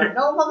helicopter.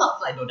 no, not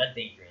fly, no, that's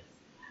dangerous.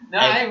 No,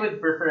 I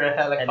would prefer a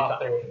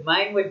helicopter.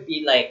 Mine would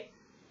be like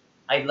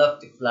I'd love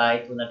to fly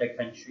to another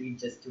country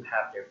just to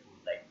have their food.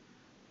 Like,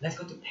 let's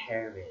go to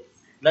Paris.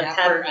 Let's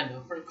have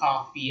for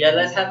coffee. yeah,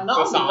 let's have not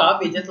only croissant.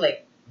 coffee, just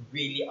like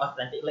really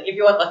authentic. Like if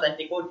you want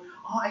authentic food,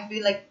 I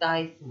feel like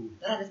Thai food.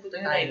 Let's go to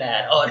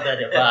Thailand. Oh,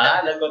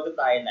 diba? Let's go to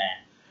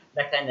Thailand.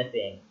 That kind of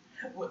thing.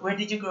 Where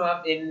did you grow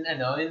up in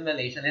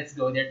Malaysia? Let's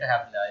go there to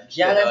have lunch.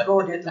 Yeah, let's Ganon.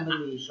 go there to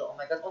Malaysia. Oh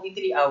my god, only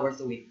 3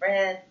 hours away,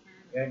 friend.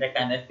 That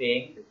kind of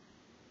thing.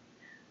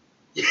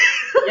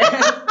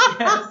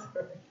 yes.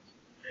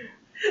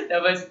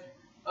 That was,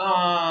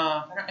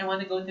 parang I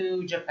want to go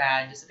to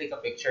Japan just to take a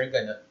picture.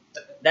 Ganon.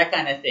 That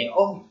kind of thing.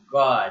 Oh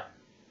god.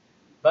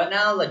 But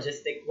now,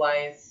 logistic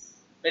wise,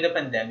 With the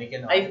pandemic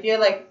and all. I feel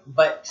like,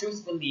 but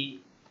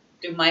truthfully,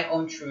 to my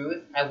own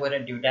truth, I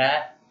wouldn't do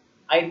that.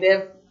 I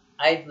live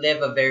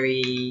a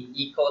very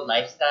eco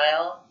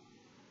lifestyle,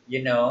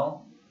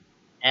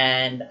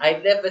 and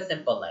I live a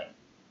simple life,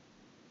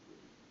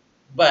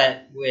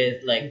 but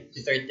with like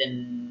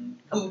certain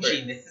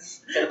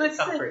Boujiness.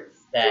 comforts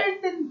that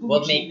Certain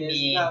will make boujiness.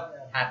 me Yeah.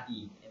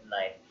 happy in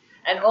life.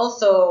 And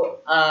also,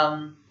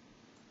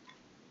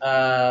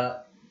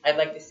 I'd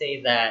like to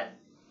say that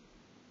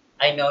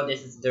I know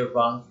this is the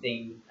wrong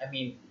thing. I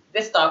mean,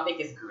 this topic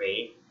is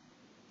great,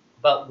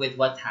 but with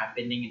what's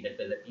happening in the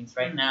Philippines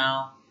right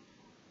now,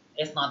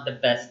 it's not the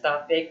best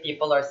topic.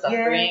 People are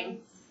suffering.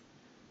 Yes.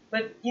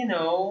 But,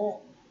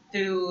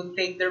 to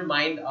take their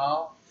mind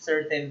off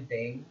certain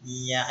things.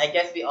 Yeah, I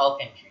guess we all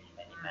can dream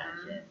and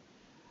imagine.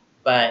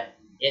 But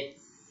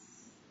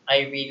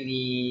I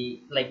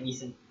really, like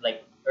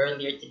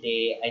earlier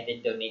today, I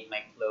did donate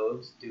my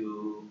clothes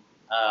to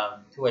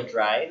a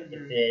drive.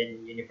 Mhm. It's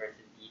in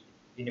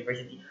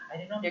University. I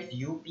didn't know there's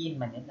UP in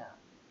Manila.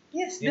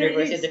 Yes, there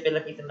University is. of the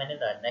Philippines in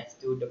Manila,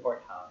 next to the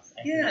courthouse.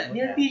 I did Yeah, not know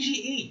near that.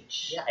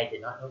 PGH. Yeah, I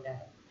did not know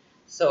that.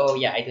 So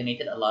yeah, I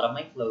donated a lot of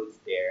my clothes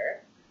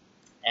there,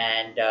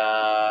 and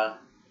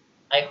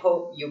I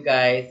hope you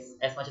guys,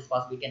 as much as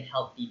possible, can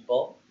help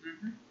people.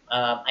 Mhm.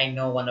 I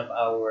know one of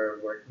our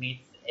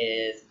workmates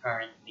is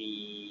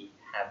currently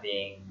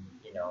having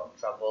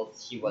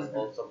troubles. She was Mhm.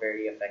 also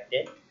very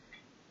affected.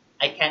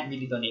 I can't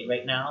really donate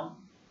right now.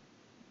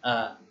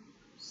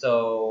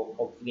 So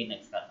hopefully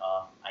next cut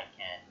off I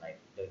can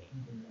like donate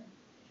to Mhm. them.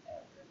 if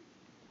ever.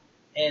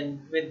 And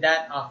with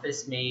that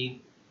office mate,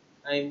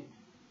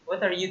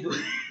 what are you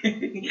doing?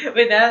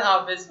 With that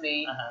office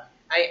mate, Uh-huh.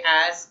 I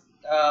asked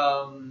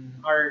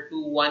our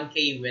two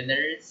 1K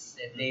winners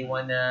if they Mhm.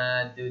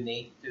 wanna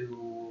donate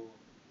to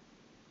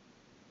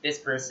this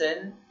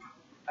person.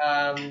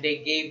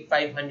 They gave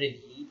 500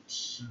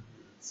 each.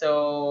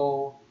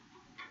 So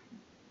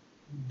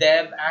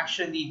Deb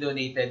actually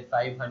donated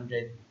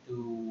 500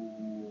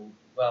 to,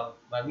 well,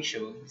 Mami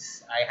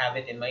Shugs. I have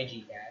it in my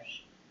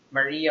Gcash.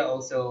 Maria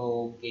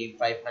also gave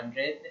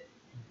 500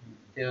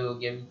 to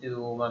give to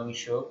Mami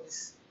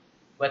Shugs.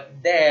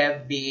 But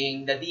Deb,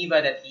 being the diva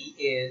that he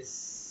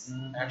is,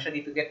 Mhm.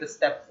 actually took it a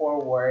step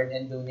forward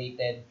and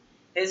donated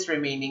his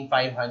remaining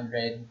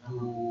 500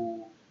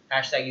 to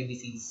hashtag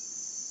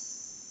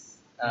UDC's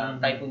Mhm.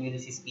 Typhoon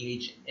UDC's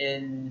PH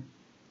in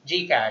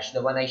Gcash,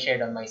 the one I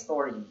shared on my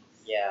stories.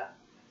 Yeah.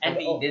 And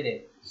And he did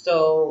it.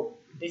 so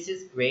this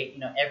is great.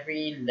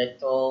 Every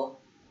little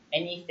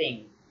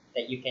anything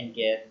that you can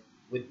give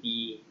would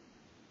be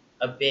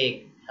a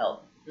big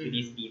help to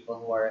these Mhm. people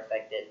who are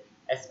affected,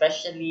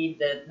 especially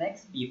the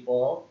next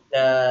people,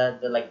 the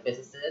like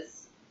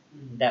businesses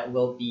Mhm. that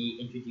we'll be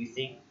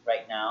introducing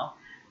right now.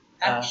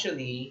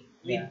 Actually,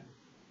 Yeah.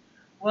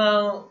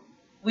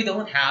 we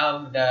don't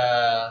have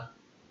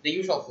the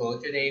usual flow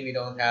today. We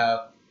don't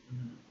have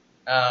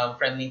Mhm.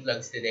 friendly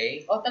plugs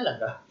today. Oh,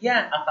 talaga?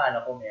 Yeah.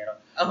 Akala ko meron.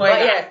 Oh my But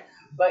god. yes,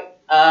 but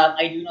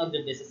I do know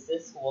the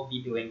businesses who will be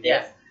doing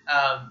this. Yes.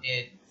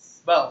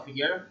 It's well for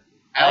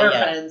our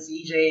Yeah. friends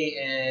EJ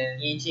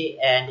and EJ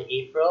and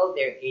April,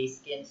 their A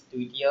Skin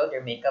Studio, their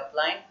makeup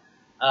line.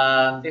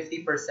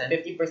 50%.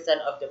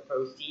 50% of the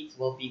proceeds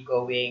will be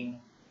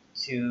going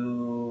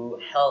to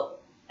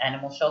help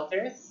animal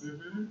shelters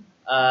Mm-hmm.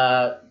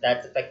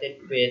 that's affected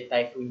with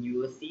Typhoon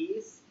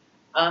Ulysses.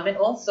 And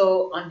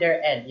also on their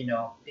end,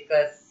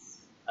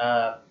 because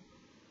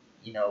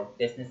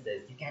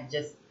businesses, you can't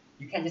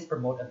just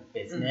promote a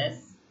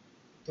business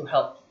to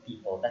help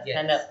people. That's Yes.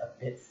 kind of a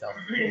bit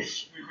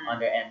selfish Mhm. on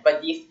their end.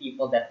 But these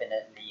people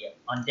definitely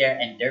on their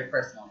end, their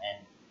personal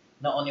end,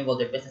 not only will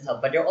their business help,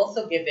 but they're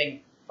also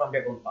giving from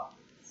their own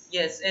pockets.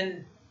 Yes,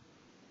 and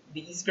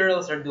these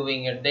girls are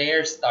doing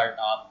their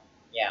startup.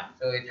 Yeah.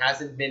 So it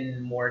hasn't been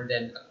more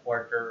than a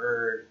quarter or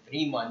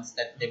 3 months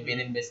that they've been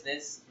in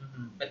business,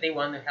 but they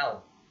want to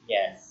help.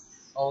 Yes.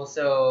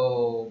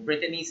 Also,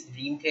 Brittany's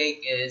Dream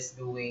Cake is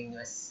doing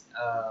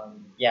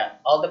Yeah.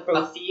 All the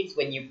proceeds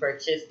when you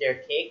purchase their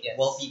cake Yes.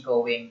 will be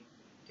going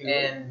to.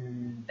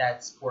 and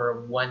that's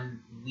for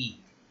 1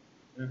 week.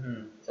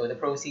 Mhm. So the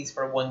proceeds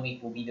for 1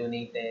 week will be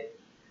donated.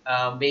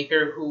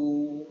 Baker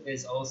Who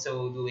is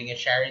also doing a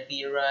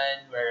charity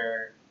run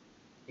where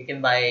you can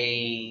buy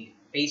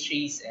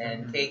pastries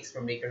and Mhm. cakes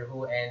from Baker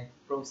Who, and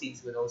proceeds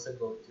would also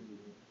go to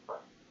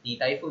the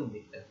typhoon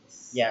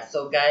victims. Yeah.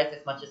 So guys,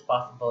 as much as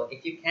possible,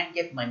 if you can't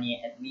give money,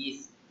 at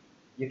least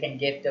you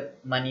can give the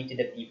money to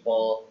the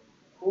people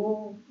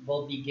who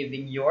will be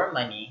giving your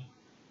money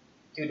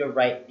to the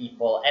right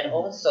people, and Mhm.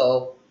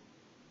 also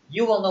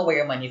you will know where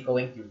your money is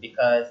going to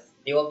because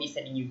they will be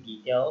sending you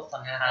details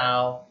on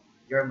how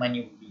your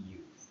money will be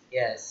used.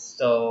 Yes.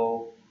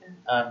 So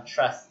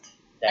trust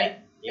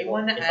that I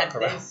want to add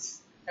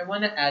this. I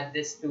want to add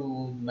this to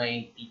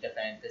my Tita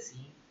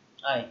fantasy.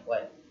 Ay,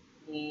 what?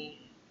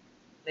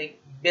 Like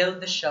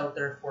build a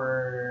shelter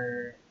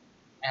for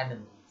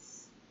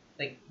animals,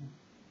 like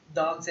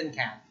dogs and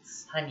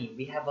cats. Honey,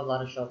 we have a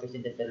lot of shelters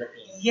in the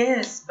Philippines.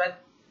 Yes, but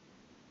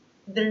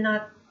they're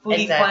not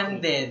fully Exactly.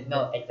 funded.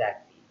 No,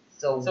 exactly.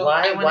 So, So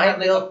why I want to why have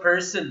like build a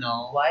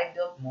personal. why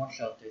build more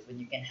shelters when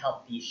you can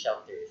help these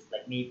shelters?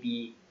 Like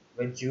maybe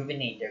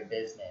rejuvenate their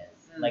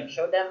business. Like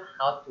show them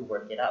how to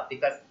work it out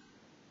because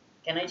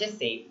can I just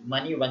say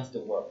money runs the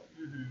world.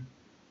 Mhm.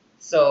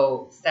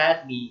 So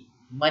sadly,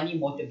 money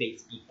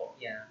motivates people.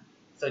 Yeah.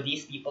 So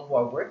these people who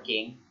are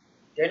working,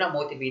 they're not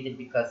motivated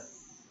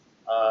because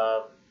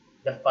of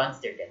the funds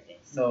they're getting.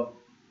 So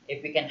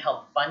if we can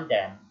help fund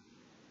them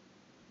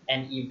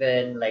and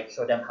even like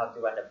show them how to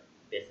run a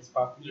business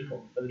properly, Mhm.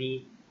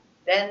 hopefully,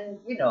 then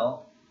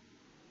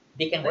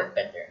they can work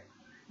better.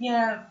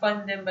 Yeah,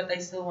 fund them, but I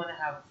still want to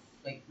have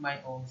like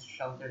my own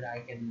shelter that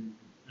I can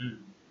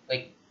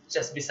like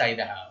just beside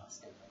the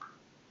house.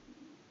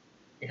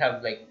 You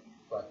have like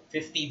what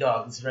 50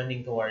 dogs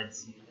running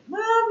towards you.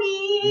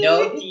 Mommy.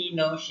 No tea,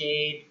 no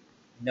shade,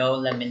 no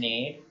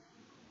lemonade,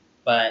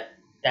 but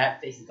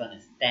that place is gonna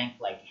stank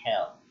like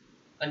hell.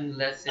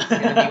 Unless it's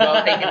gonna be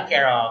well taken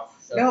care of.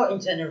 So. No, in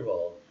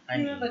general. I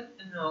Yeah, mean, but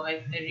no,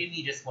 I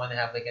really just want to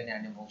have like an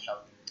animal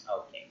shelter.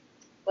 okay.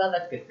 Well,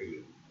 that's good for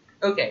you.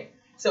 Okay,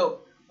 so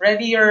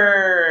ready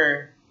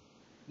your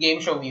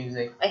game show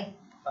music. Ay,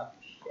 fuck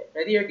shit.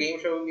 Ready your game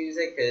show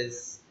music,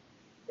 cause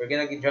we're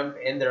gonna jump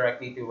in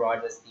directly to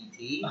Raja's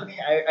TT. Okay,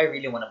 I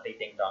really want to play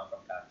Ding Dong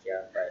from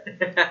Katya, but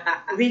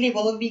really,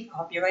 will it be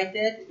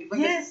copyrighted? It was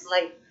Yes. just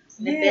like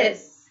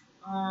snippets. Yes.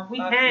 Aw, We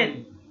fuck can.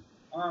 me.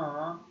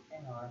 Aw,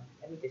 hang on.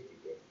 Let me just do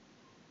this.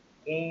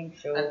 Game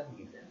show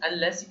music.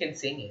 Unless you can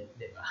sing it,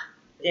 diba?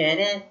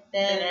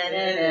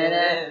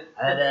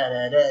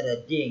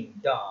 Ding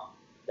dong.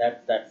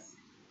 That's.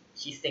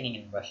 She's singing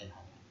in Russian,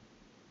 honey.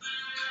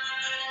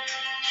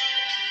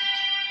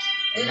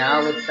 And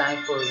now it's time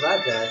for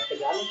Raja's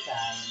Tagalog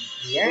time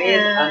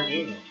with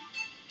Amin.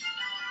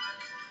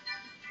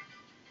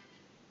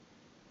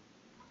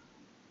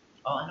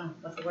 Oh, ano?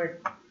 What's the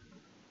word?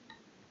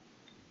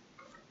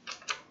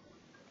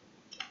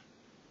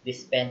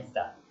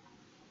 Dispensa.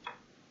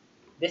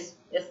 This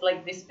is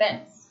like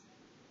dispense.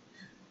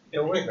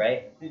 The word,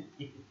 right?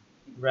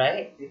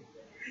 Right?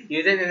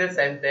 Use it in a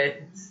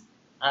sentence.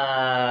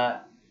 I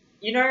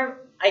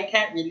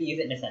can't really use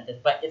it in a sentence,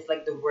 but it's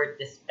like the word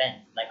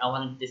dispense. Like I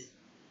want to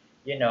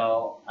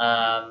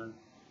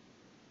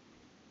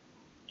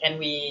can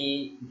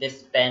we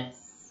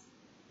dispense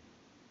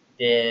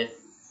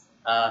this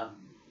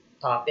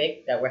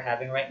topic that we're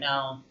having right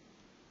now?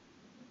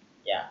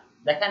 Yeah,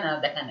 that kind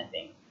of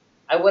thing.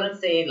 I wouldn't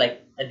say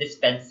like a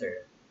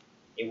dispenser.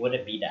 It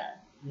wouldn't be that.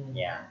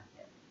 Yeah.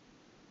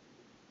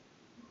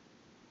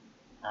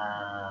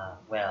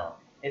 Well,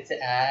 It's an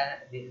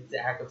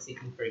act of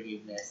seeking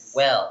forgiveness.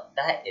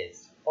 that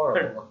is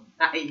horrible.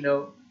 I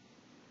know.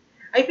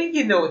 I think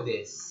you know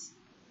this.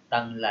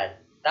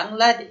 Tanglad.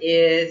 Tanglad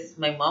is,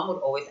 my mom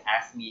would always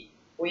ask me,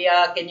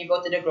 Kuya, can you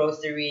go to the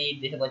grocery?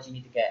 This is what you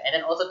need to get. And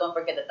then also don't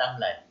forget the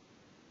tanglad.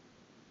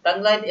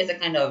 Tanglad is a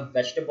kind of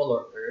vegetable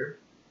or herb.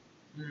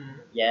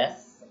 Mm,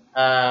 Yes.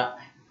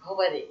 How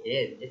what it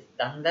is? It's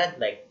tanglad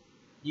like,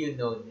 you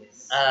know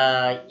this.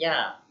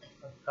 yeah, I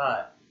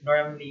forgot.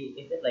 Normally,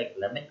 is it like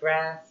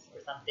lemongrass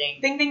or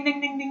something? Ding ding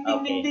ding ding ding ding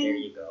Okay, ding ding. there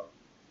you go.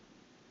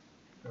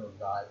 Oh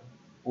God.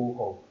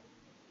 Uhog.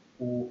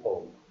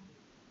 Uhog.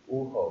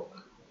 Uhog.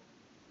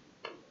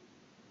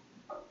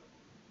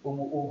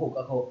 Umuuhog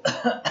ako.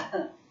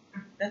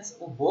 That's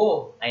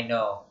ubo. I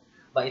know,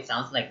 but it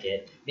sounds like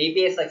it.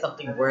 Maybe it's like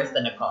something worse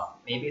than a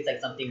cough. Maybe it's like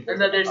something worse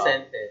Another than a cough.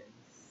 sentence.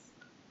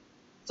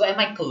 So am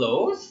I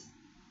close?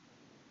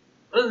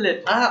 A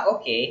little.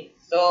 Okay.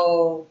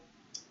 So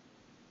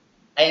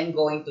I am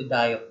going to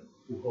die of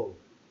uhog.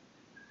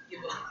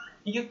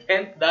 You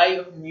can't die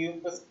of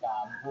mucus,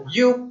 Cabo.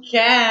 You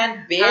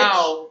can, bitch.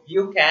 How?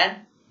 You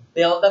can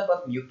build up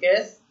of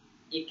mucus.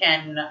 It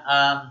can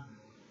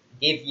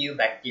give you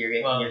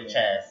bacteria Well, in your yeah.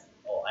 chest.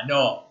 Oh,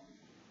 ano?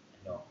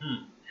 Ano?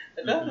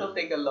 That will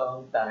take a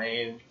long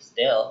time.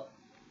 Still,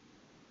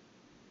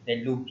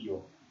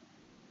 delubyo.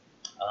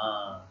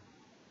 Ah,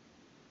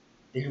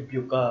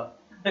 delubyo ka.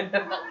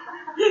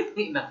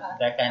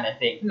 That kind of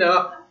thing.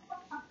 No.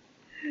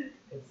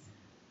 It's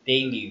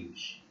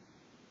deluge.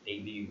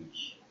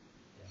 Deluge.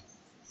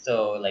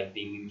 So like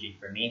deluge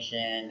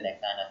information,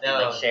 that kind of thing,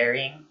 No. like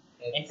sharing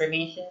It's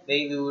information.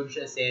 deluge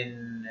as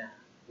in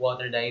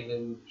water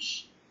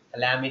deluge,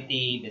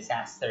 calamity,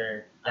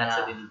 disaster. That's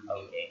a deluge.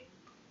 Okay.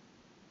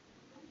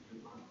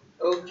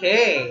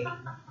 Okay.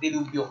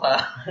 Dilubyo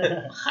ka.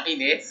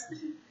 Kainis.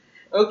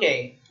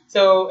 Okay.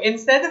 So,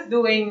 instead of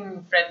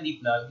doing friendly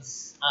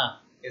plugs,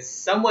 because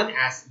someone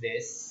asked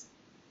this,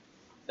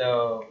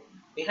 so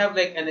we have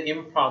like an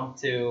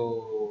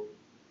impromptu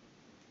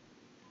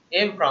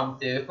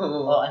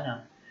Oh,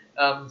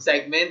 ano?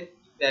 segment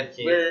that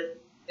Okay.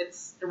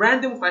 it's a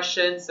random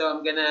question, so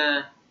I'm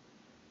gonna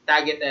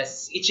tag it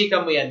as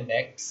Ichika mo yan,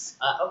 Bex.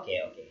 Okay.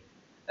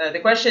 The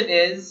question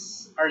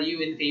is, are you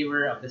in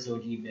favor of the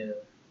Soji bill?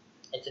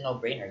 It's a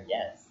no-brainer,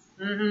 yes.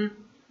 Mm-hmm.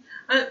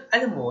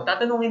 Alam mo,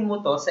 tatanungin mo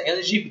to sa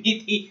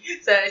LGBT,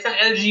 sa isang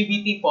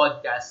LGBT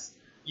podcast.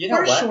 You know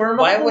For what? sure,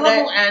 Why would makukuha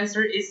I? mong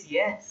answer is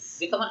yes.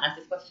 Did someone ask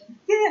this question?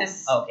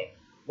 Yes. Okay.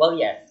 Well,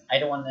 yes. I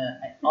don't want to.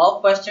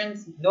 All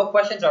questions, no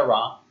questions are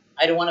wrong.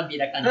 I don't want to be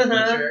that kind of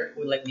teacher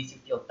who like makes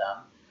you feel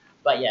dumb.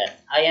 But yes,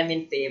 I am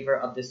in favor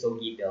of the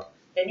Sogi bill.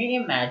 Can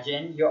you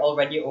imagine you're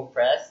already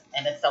oppressed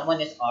and then someone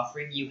is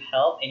offering you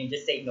help and you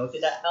just say no to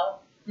that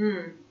help?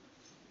 Hmm.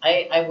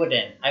 I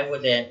wouldn't. I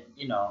wouldn't.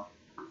 You know.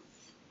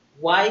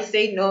 Why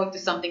say no to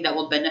something that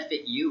will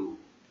benefit you?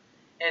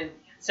 And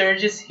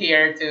Serge is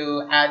here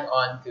to add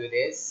on to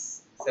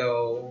this.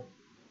 So,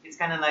 It's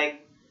kind of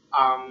like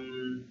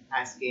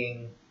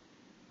asking,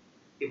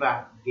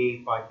 diba, gay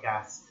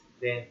podcast.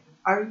 Then,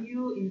 are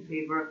you in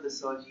favor of the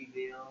Soji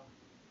bill?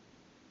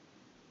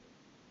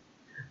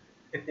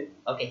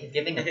 Okay, he's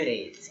giving a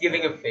face. it's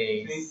giving a It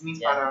face. means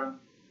Yeah. parang,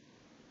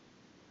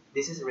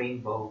 this is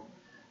rainbow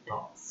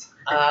thoughts.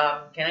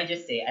 Can I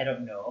just say I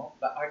don't know,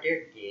 but are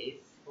there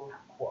gays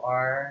who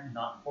are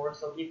not for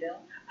Sogi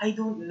bill? I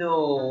don't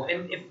know.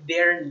 And if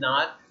they're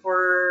not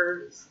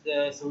for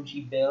the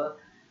Soji bill,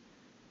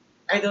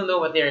 I don't know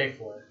what they're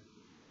for.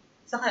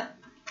 Saka,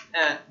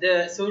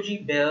 the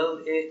Soji bill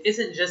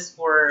isn't just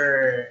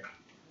for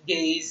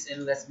gays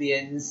and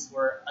lesbians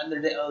or under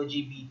the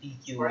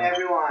LGBTQ. For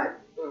everyone.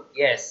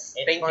 Yes,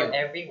 It's thank for you.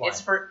 everyone. It's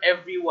for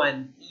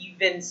everyone,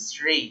 even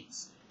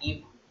straights.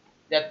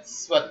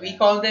 That's what we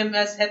call them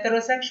as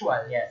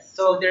heterosexual. Yes.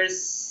 So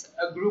there's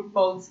a group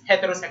called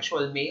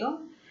heterosexual male,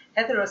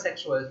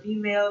 heterosexual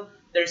female,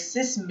 there's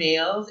cis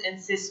males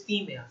and cis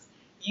females.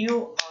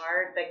 You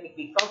are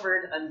technically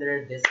covered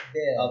under this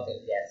bill. Okay,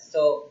 yes.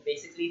 So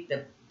basically,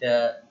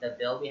 the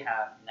bill we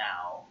have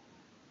now,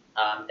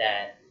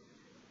 that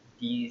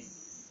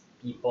these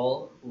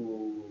people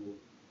who,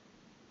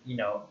 you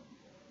know,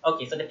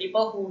 okay, so the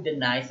people who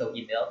deny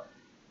Sogi bill,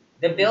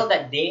 the bill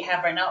that they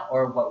have right now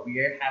or what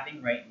we're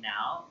having right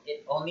now,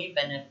 it only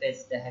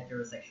benefits the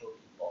heterosexual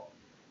people.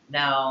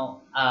 Now,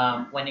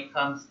 when it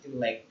comes to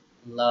like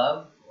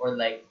love or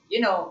like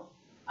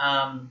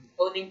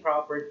Owning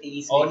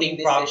properties, owning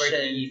making properties,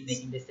 decisions,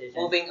 making decisions,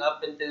 moving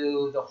up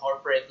into the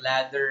corporate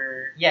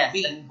ladder, Yes.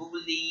 being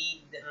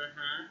bullied.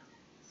 Mhm.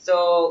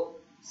 So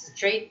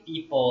straight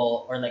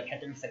people or like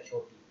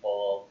heterosexual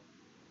people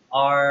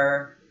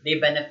they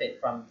benefit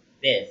from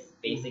this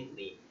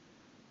basically.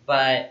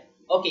 But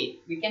okay,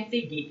 we can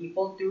say gay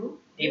people too.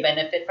 They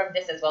benefit from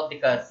this as well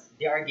because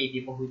there are gay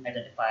people who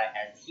identify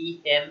as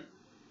he, him,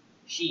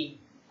 she,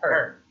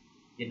 her.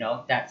 You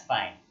know, that's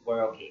fine.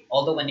 We're okay.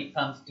 Although when it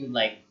comes to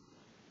like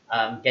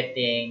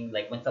getting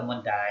like when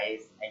someone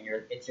dies and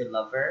it's your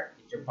lover,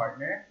 it's your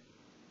partner,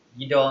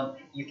 you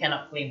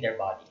cannot claim their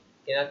body.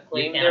 Cannot You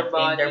claim their cannot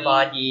claim their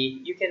body. body.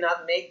 You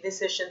cannot make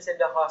decisions in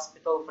the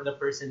hospital for the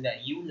person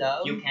that you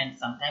love. You can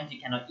sometimes you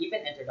cannot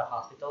even enter the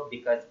hospital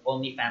because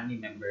only family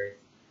members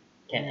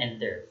can Mm.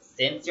 enter.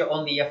 Since you're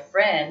only a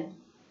friend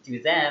to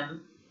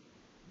them,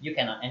 you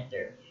cannot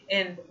enter.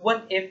 And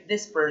what if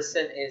this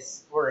person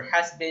is or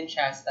has been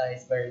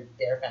chastised by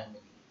their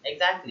family?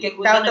 Exactly. Kicked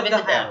Who's out gonna of the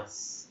visit them?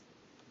 house.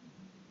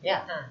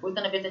 Yeah. Huh. Who's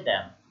gonna visit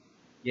them?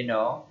 You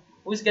know?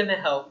 Who's gonna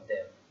help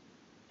them?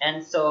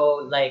 And so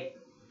like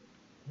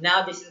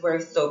now this is where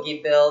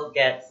Sogi Bill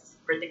gets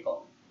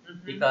critical.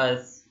 Mhm.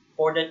 Because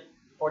for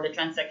the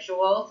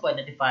transsexuals who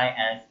identify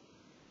as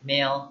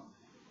male,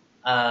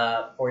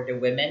 for the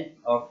women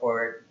or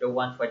for the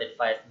one who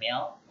identifies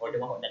male or the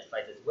one who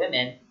identifies as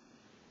women,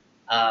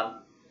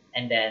 um,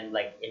 and then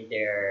like in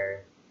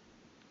their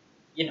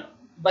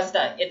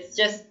basta it's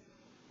just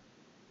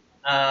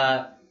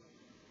uh,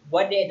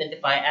 what they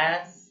identify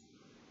as.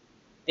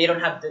 They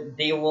don't have to.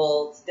 They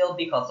will still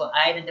be called. So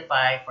I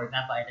identify, for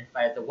example, I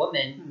identify as a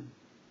woman, Hmm.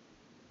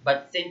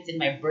 but since in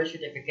my birth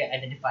certificate I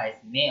identify as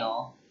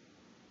male,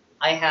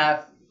 I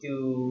have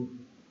to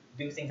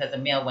do things as a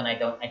male when I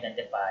don't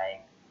identify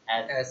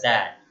as As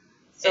that.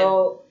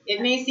 So it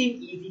may seem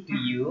easy to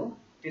you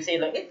to say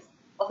like it's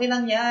okay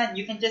lang yan.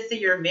 You can just say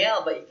you're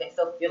male, but you can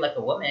still feel like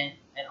a woman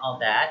and all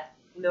that.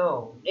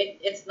 No.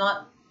 It's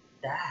not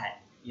that,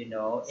 you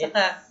know.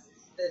 Saka,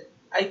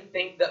 I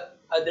think the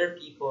other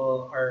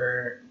people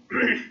are,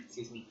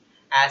 excuse me,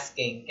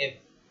 asking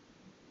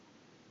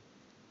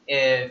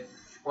if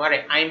what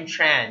I'm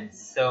trans,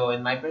 so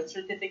in my birth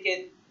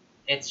certificate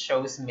it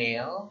shows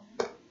male,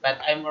 but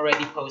I'm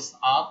already post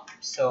op,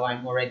 so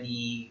I'm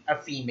already a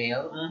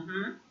female.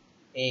 Mm-hmm.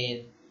 And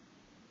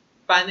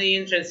paano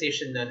yung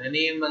transition nun? Ano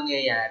yung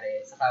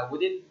mangyayari? Saka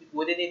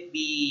wouldn't it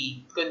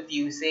be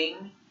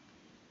confusing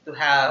to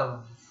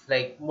have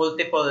like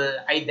multiple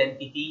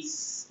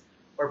identities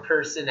or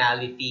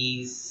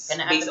personalities Can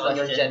I ask based a on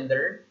your question?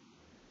 gender?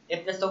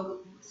 If the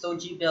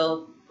Soji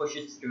bill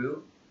pushes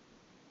through,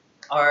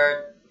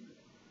 are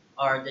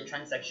are the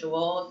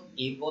transsexuals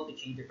able to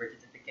change their birth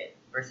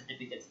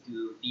certificates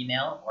to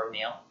female or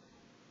male?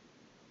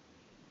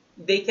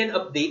 They can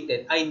update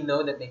it. I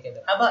know that they can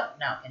update. How about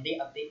now? Can they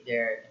update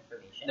their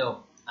information?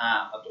 No.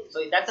 Okay. So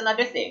that's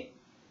another thing.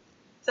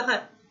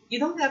 Saka, you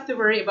don't have to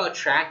worry about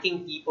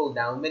tracking people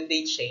down when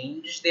they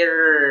change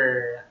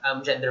their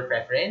gender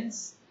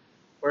preference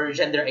or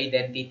gender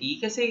identity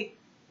kasi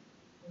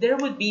there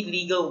would be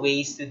legal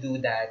ways to do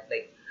that,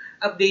 like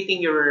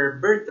updating your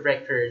birth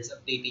records,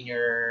 updating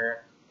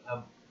your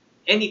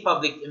any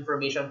public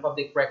information,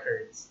 public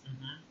records.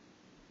 Mm-hmm.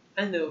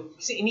 Ano,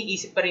 kasi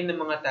iniisip pa rin ng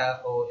mga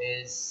tao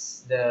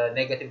is the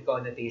negative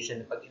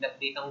connotation na pag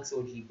in-update ang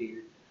Soji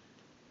Bill,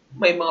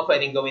 may mga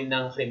pwedeng gawin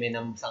ng krimen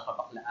ng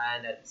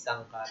sangkapaklaan at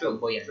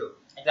sangkatumboyan. True.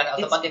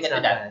 Exactly. Also, It's to get to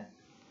not that. bad.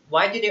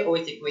 Why do they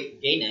always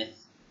equate gayness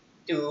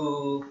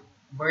to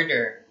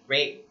murder,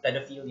 rape,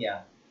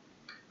 pedophilia?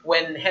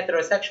 When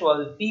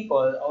heterosexual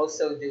people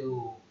also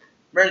do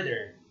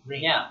murder,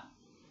 rape, Yeah,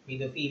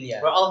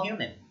 pedophilia. we're all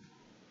human.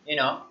 You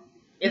know,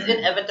 it's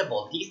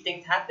inevitable. These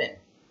things happen.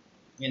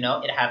 You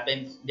know, it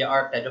happens. There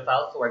are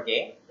pedophiles who are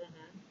gay,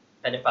 Mhm.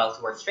 pedophiles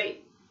who are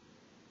straight,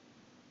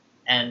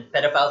 and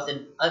pedophiles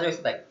in other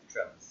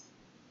spectrums.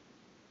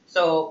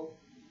 So,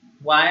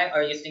 why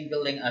are you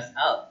singling us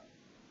out?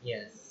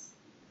 Yes.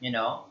 You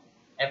know,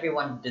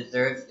 everyone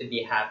deserves to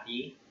be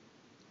happy,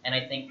 and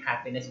I think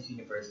happiness is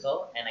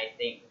universal. And I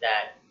think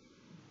that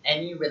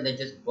any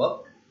religious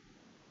book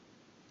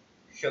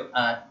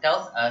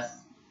tells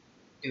us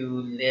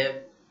to live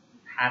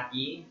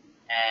happy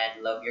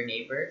and love your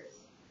neighbors.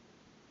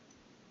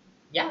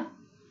 Yeah.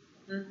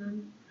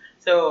 Mm-hmm.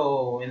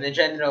 So, in the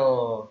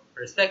general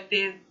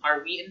perspective,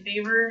 are we in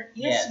favor?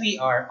 Yes, Yes. we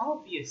are,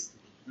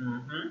 obviously.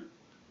 Mm-hmm.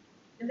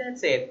 And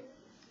that's it.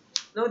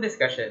 No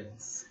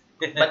discussions.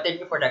 But thank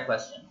you for that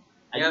question.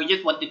 And Yeah. we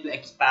just wanted to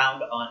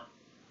expound on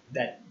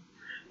that.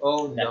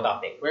 Oh That no.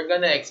 topic. We're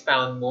gonna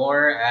expound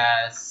more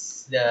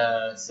as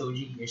the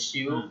Soji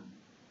issue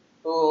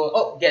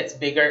gets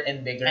bigger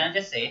and bigger. Can I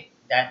just say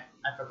that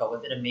I forgot,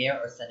 was it a mayor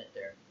or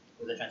senator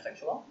who was a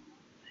transsexual?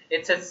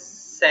 It's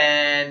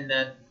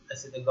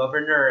is it a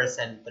governor or a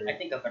senator? I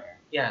think governor.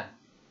 Yeah.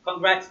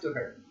 Congrats to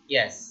her.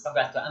 Yes.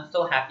 Congrats to her. I'm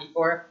so happy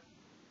for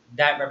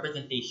that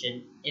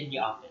representation in the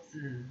office.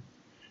 Mm.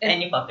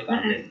 Any public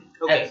office.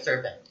 Okay. As a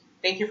servant.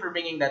 Thank you for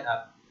bringing that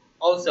up.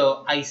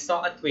 Also, I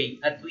saw a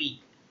tweet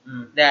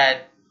Mm.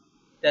 that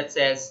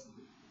says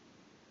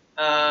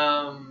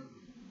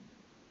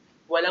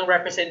walang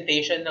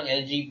representation ng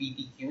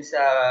LGBTQ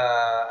sa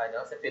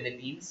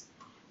Philippines.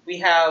 We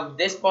have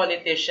this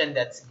politician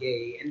that's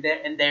gay and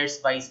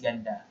there's vice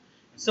ganda.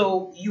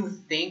 So, you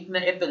think na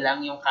ito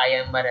lang yung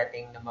kayang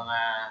marating ng mga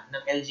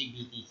ng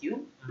LGBTQ?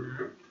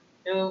 Mm-hmm.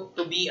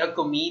 To be a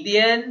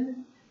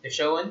comedian, to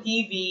show on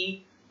TV,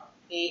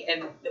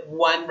 and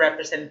one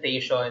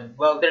representation.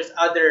 Well, there's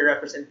other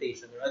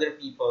representation or other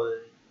people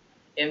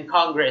in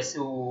Congress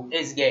who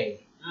is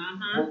gay,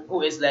 Mm-hmm.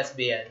 who is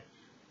lesbian.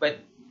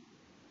 But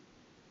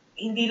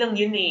hindi lang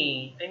yun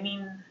eh. I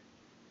mean,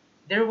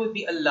 there would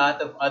be a lot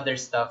of other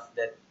stuff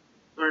that,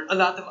 or a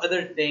lot of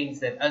other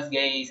things that us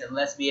gays and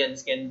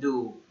lesbians can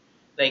do,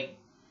 like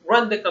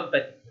run the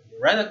company,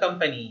 run a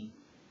company.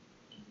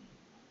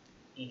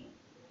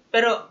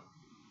 Pero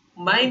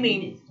my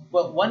main,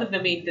 well, one of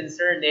the main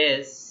concern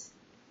is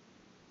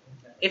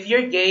if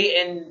you're gay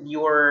and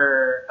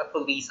you're a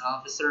police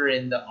officer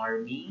in the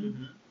army,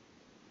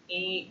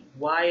 Mm-hmm.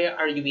 why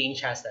are you being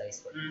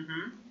chastised for it?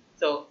 Mm-hmm.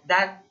 So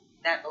that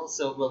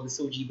also, well, the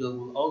Soji bill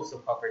will also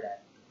cover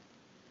that.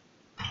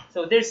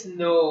 So there's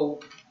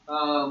no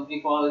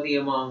equality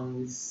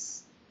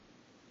amongst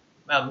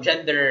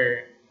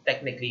gender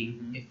technically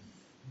Mhm. if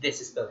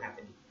this is still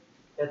happening.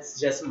 That's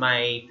just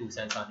my 2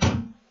 cents on it.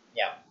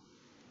 Yeah.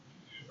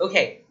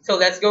 Okay, so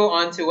let's go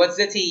on to what's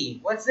the tea?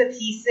 What's the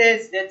tea,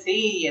 sis? The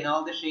tea in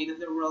all the shade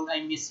of the world.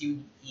 I miss you,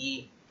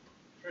 tea.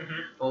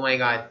 Mm-hmm. Oh my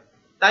god.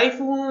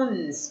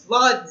 Typhoons,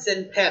 floods,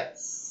 and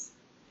pets.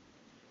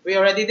 We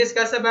already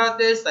discussed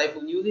about this.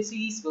 Typhoon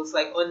Ulysses feels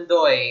like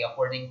Ondoy,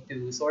 according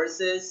to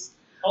sources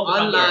Hold the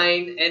tongue here.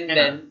 online, and Hang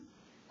then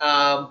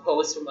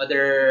posts from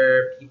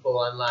other people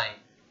online.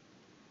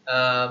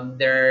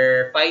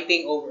 They're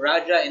fighting over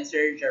Raja and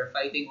Serge are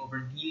fighting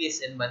over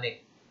Gilis and Manik.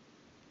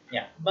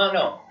 Yeah. But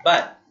no.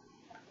 But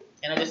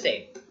can I just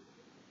say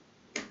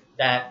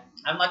that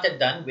I'm not yet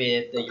done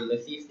with the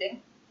Ulysses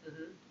thing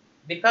Mm-hmm.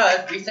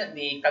 because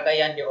recently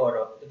Cagayan de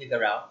Oro,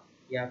 Tuguegarao,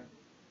 Yeah,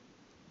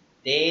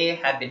 they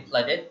have been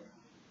flooded.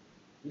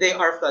 they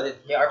are flooded.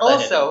 They are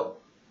flooded. Also,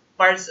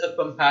 parts of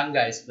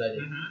Pampanga is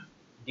flooded. Mm-hmm.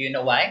 Do you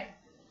know why?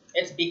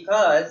 It's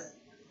because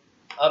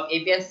of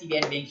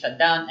ABS-CBN being shut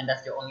down, and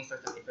that's their only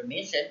source of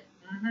information.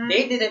 Mm-hmm.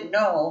 They didn't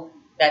know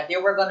that they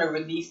were gonna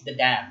release the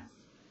dams.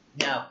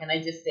 Now, can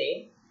I just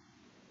say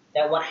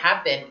that what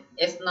happened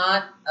is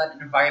not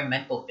an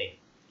environmental thing.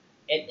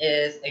 It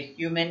is a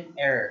human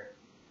error.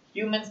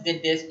 Humans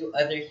did this to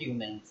other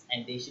humans,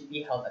 and they should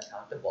be held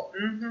accountable.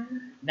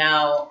 Mm-hmm.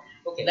 Now,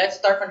 Okay, let's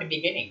start from the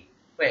beginning.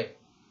 wait.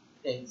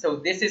 Okay, so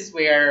this is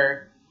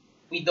where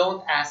we don't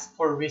ask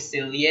for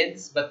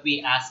resilience, but we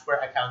ask for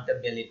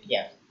accountability.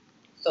 Yes.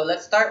 So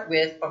let's start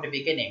with from the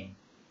beginning.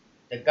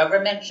 The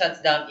government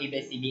shuts down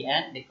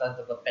ABS-CBN because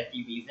of a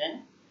petty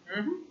reason,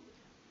 Mm-hmm.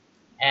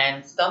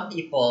 and some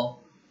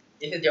people,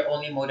 this is their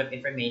only mode of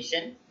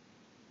information,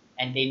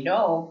 and they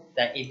know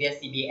that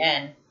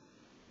ABS-CBN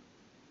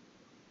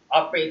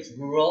operates in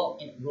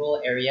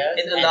rural areas,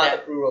 In a and lot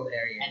that of rural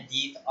areas. and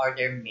these are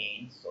their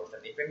main source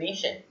of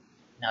information.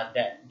 Now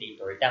that they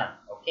tore it down,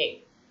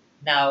 okay.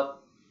 Now,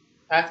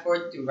 fast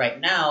forward to right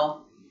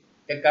now,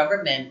 the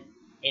government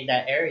in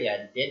that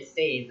area did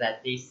say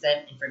that they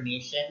sent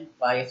information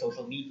via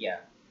social media.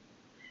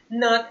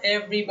 Not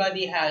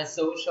everybody has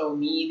social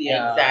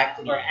media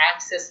Exactly. or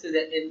access to the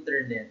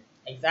internet.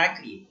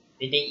 Exactly.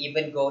 Did they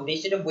even go? They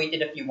should have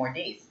waited a few more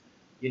days.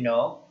 You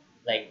know,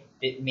 like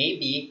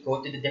maybe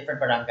go to the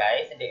different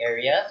barangays in the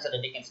area so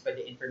that they can spread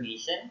the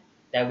information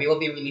that we will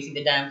be releasing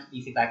the dams.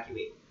 Please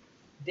evacuate.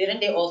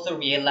 Didn't they also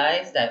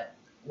realize that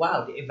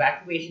wow, the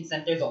evacuation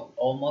centers are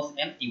almost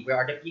empty? Where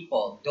are the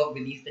people? Don't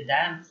release the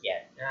dams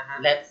yet. Uh-huh.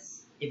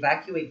 Let's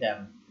evacuate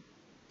them.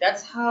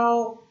 That's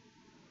how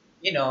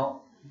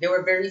they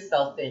were very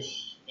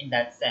selfish in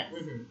that sense.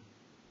 Mhm.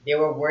 They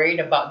were worried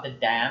about the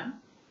dam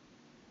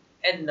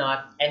And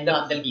not and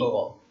not the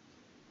people.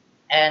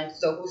 And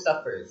so who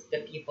suffers?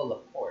 The people,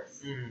 of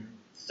course. Mhm.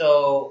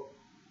 So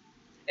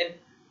And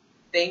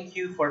thank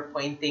you for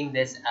pointing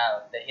this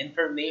out. The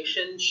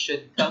information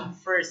should come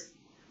first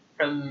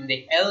from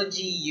the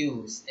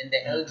LGUs, and the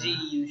Mhm.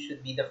 LGU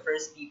should be the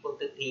first people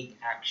to take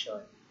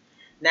action.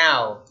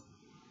 Now,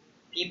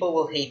 people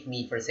will hate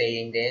me for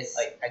saying this.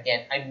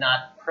 Again, I'm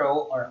not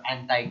pro or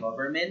anti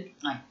government.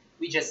 Aye.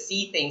 We just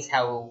see things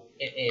how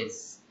it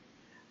is.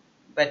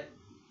 But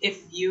if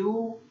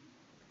you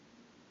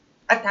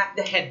attack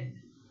the head,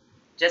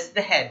 just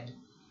the head,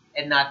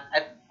 and not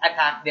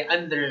attack the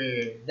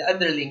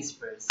underlings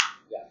first,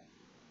 yeah,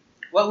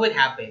 what would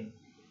happen?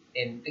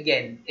 And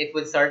again, it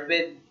would start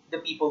with the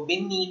people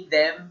beneath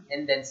them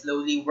and then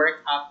slowly work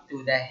up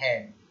to the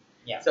head.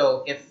 yeah,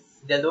 So if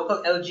the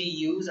local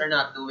LGUs are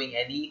not doing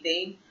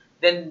anything,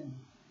 then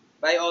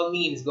by all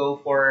means go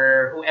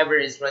for whoever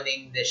is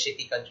running the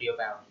shitty country of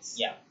ours.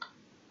 yeah.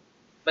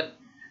 But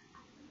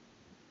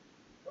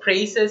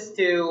praises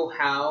to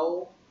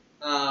how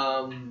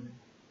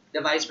the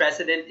vice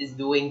president is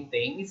doing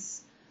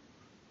things,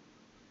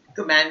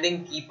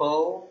 commanding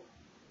people,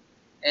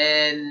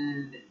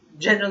 and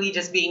generally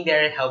just being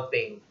there and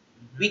helping.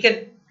 We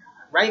can,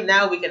 right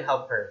now, we can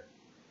help her.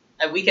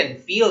 And we can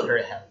feel her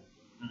help,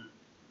 Mhm.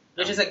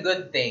 which is a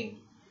good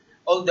thing.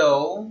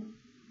 Although,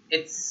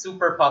 it's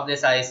super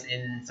publicized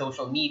in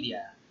social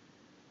media,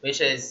 which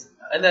is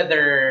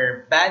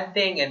another bad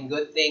thing and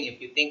good thing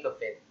if you think of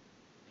it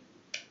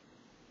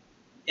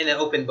in an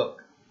open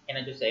book. Can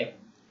I just say,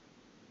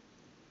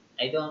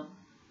 I don't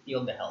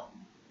feel the help.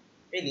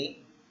 Really?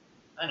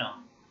 I know.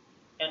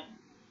 Can,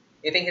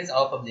 You think it's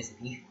all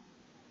publicity?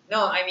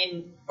 no, I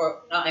mean,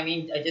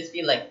 I just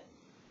feel like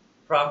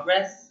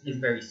progress is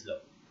very slow.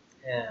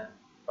 Yeah.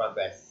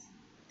 Progress.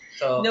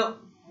 So No,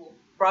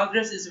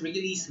 progress is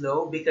really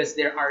slow because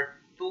there are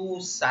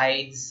two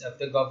sides of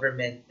the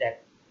government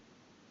that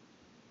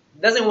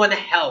doesn't want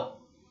to help.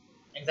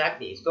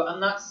 Exactly. So I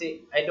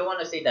don't want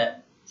to say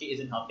that she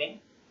isn't helping,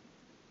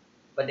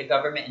 but the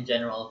government in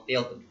general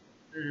failed to be.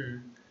 Mm.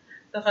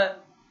 Saka,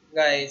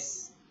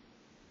 guys,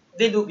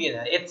 Diluvian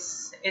na.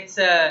 It's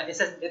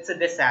a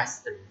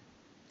disaster.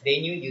 They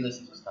knew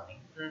Ulysses was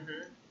coming.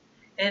 Hmm.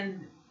 And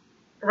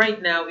right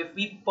now, if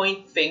we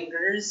point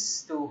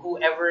fingers to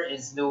whoever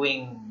is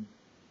doing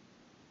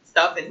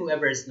stuff and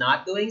whoever is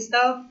not doing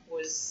stuff,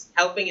 who's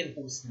helping and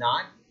who's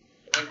not,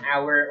 in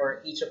our or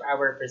each of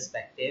our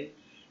perspective,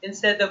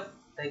 instead of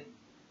like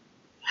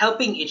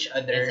helping each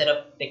Instead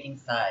other. of picking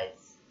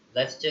sides,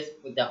 let's just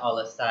put that all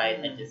aside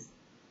and Mm. just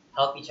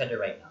help each other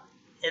right now.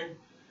 And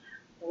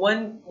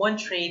one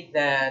trait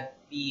that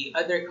the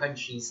other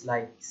countries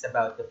likes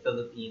about the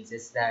Philippines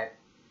is that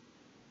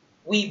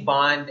we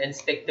bond and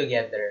stick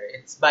together.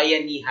 It's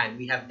bayanihan.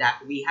 We have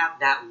that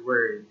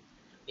word.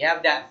 We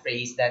have that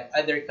phrase that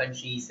other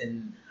countries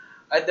and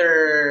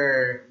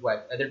other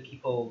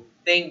people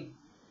think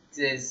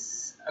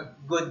is a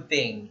good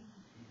thing.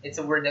 It's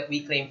a word that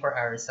we claim for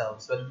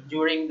ourselves. But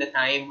during the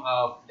time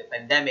of the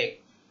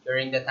pandemic,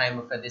 during the time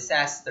of a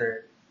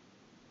disaster,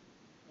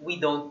 we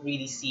don't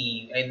really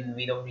see and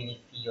we don't really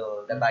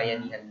feel the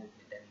bayanihan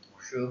movement anymore.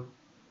 True.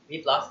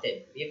 We've lost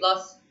it.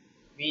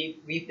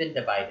 We've been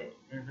divided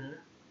Mm-hmm.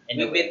 in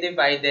a We've been way.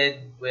 divided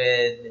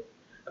with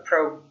a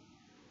pro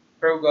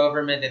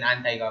government and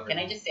anti Can I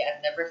government. just say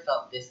I've never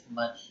felt this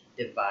much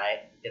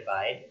divide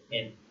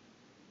in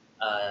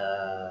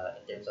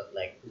terms of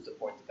like who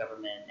supports the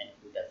government and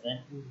who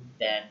doesn't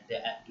than the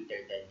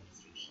Duterte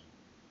administration.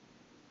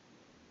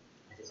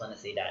 I just want to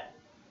say that.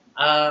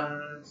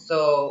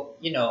 So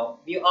we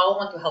all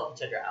want to help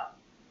each other out.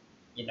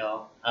 You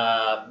know,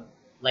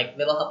 like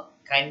little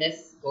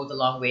kindness goes a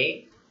long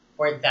way.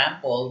 For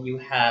example, you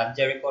have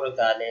Jericho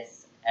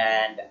Rosales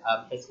and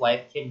his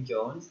wife Kim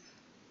Jones.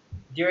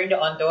 During the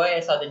Ondoy, I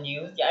saw the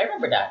news. Yeah, I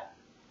remember that.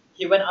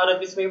 He went out of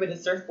his way with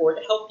his surfboard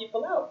to help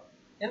people out.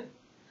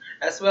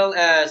 As well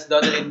as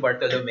Donalyn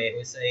Bartolome,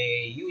 who's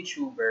a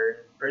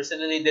YouTuber,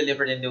 personally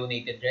delivered and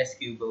donated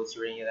rescue boats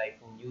during the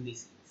Typhoon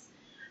Ulysses.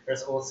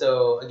 There's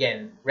also,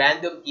 again,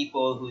 random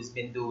people who's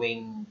been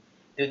doing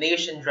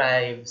donation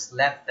drives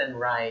left and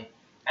right,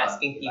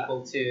 asking Diba?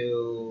 people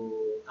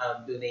to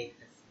donate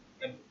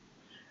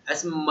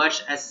as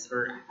much as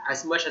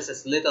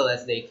little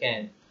as they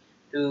can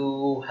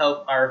to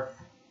help our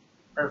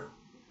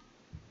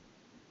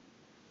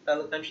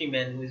fellow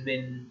countrymen who's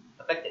been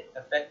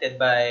affected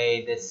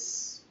by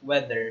this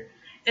weather.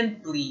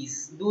 And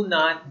please do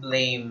not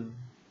blame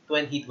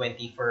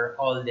 2020 for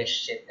all this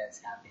shit that's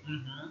happening.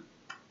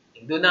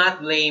 Mm-hmm. Do not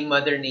blame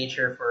Mother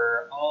Nature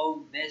for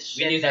all this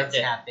We shit deserved that's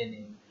it.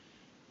 happening.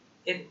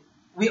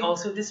 We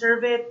also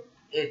deserve it.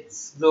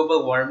 It's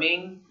global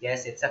warming.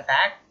 Yes, it's a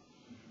fact.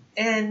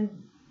 And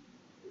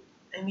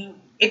I mean,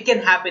 it can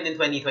happen in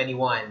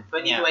 2021,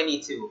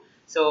 2022.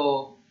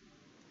 So,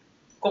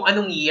 kung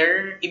anong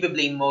year,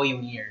 i-blame mo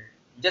yung year.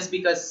 Just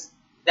because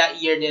that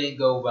year didn't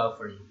go well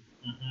for you.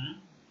 Mm-hmm.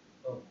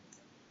 So,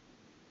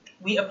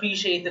 we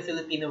appreciate the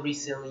Filipino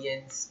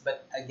resilience,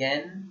 but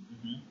again,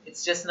 Mm-hmm.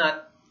 it's just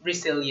not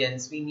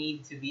resilience. We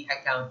need to be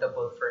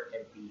accountable for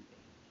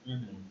everything.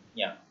 Mm-hmm.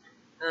 Yeah.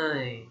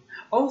 Ay.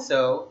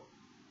 Also,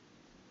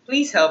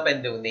 please help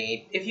and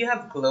donate. If you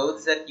have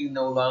clothes that you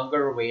no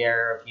longer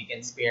wear, if you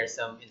can spare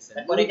some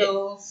instant Like what I did.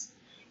 noodles,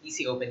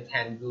 easy open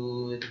canned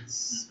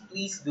goods,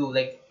 please do.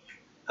 Like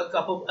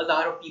a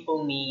lot of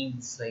people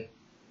needs like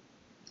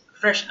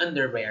fresh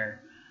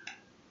underwear,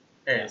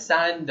 Yeah.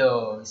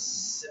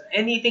 sandos,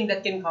 anything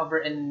that can cover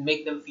and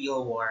make them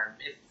feel warm.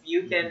 If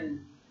you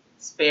can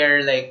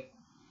spare like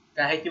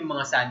kahit yung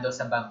mga sandos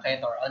sa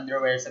bangket or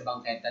underwear sa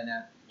bangketa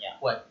na Yeah.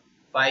 what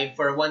 5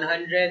 for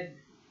 100,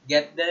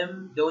 get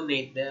them,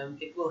 donate them.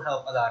 It will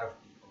help a lot of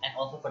people. And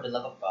also for the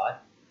love of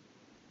God,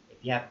 if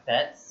you have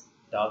pets,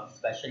 dogs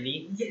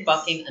especially, Yes.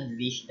 fucking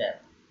unleash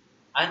them.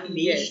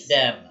 Unleash Yes.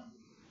 them.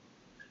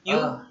 You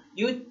Ah.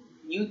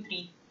 you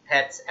treat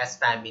pets as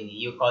family.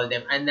 You call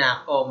them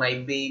anak, oh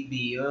my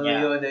baby, oh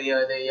Yeah. yada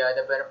yada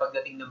yada. Pero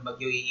pagdating ng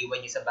bagyo,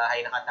 iiwan nyo sa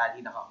bahay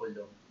nakatali,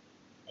 nakakulong.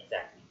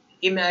 Exactly.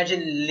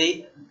 Imagine,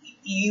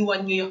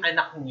 iiwan nyo yung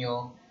anak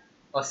nyo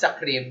o sa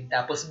crib,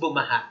 tapos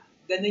bumaha.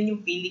 Ganun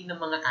yung feeling ng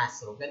mga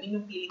aso. Ganun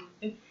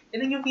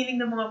yung feeling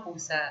ng mga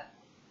pusa.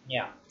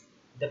 Yeah.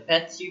 The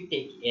pets you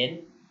take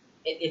in,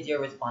 it is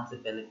your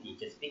responsibility.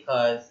 Just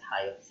because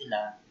hayop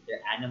sila, they're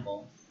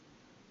animals,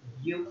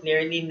 you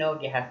clearly know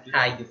they have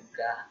feelings. Hayop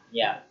ka.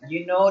 Yeah,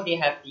 you know they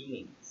have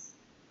feelings.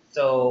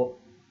 So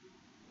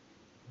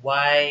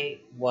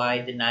why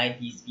deny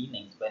these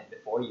feelings when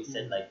before you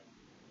said like,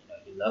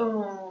 you love.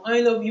 Oh,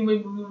 I love you, my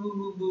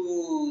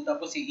boo.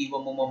 Tapos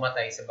iiwan mo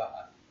mamatay sa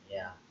baka.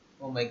 Yeah.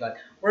 Oh my God.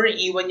 Or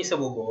iiwan niyo sa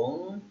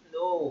bubong?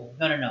 No.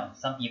 No.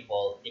 Some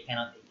people they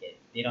cannot take it.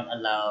 They don't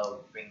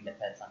allow bring the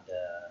pets on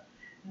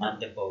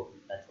the boat.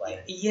 That's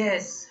why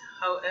Yes.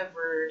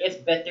 However, it's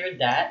better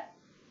that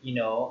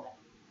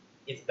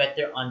it's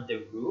better on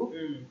the roof.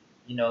 mm,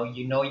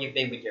 you know you've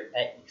been with your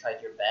pet, you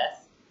tried your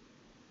best,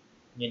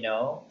 you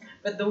know.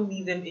 But don't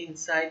leave them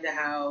inside the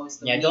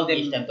house. Yeah, don't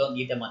leave them. Don't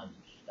leave them on the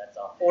beach. That's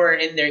all. Or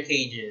in their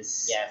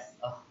cages. Yes.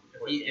 Oh,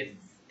 poor If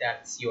things.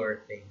 that's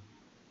your thing.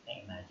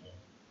 Can't imagine.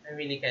 I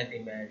really can't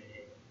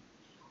imagine.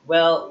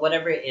 Well,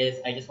 whatever it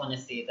is, I just want to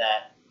say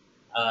that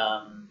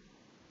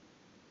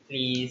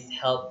please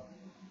help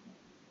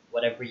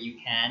whatever you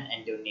can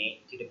and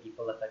donate to the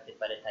people affected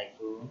by the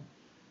typhoon.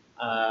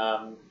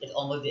 It's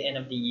almost the end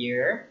of the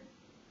year.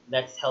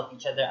 Let's help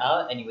each other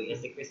out. Anyway,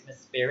 it's the Christmas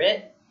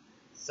spirit.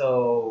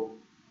 So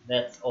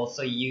let's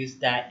also use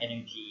that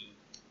energy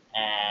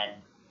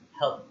and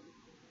help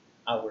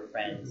our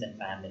friends and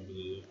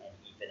family and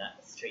even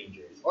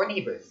strangers or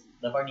neighbors.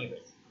 Love our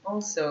neighbors.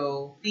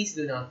 Also, please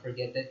do not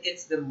forget that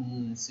it's the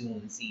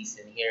monsoon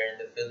season here in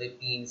the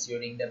Philippines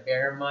during the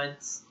bear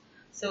months.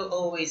 So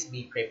always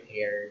be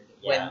prepared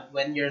Yeah.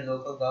 when your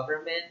local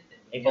government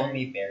If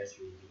only bears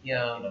really.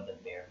 Yeah. You know, the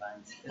bear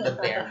months. the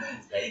bear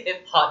months. Like,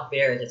 if hot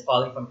bear just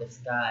falling from the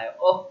sky.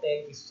 Oh,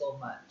 thank you so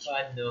much.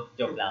 Ano,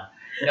 Joke lang.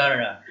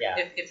 No. Yeah.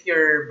 if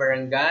your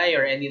barangay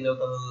or any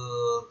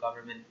local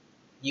government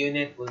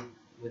unit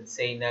would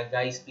say na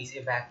guys please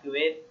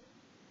evacuate,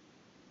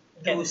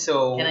 do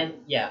so. Can I?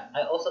 Yeah.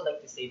 I also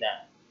like to say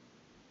that.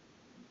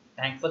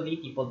 Thankfully,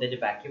 people did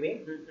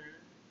evacuate. Mhm.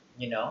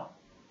 You know,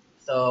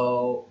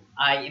 so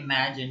I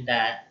imagine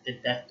that the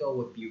death toll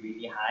would be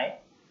really high.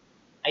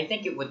 I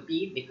think it would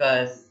be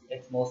because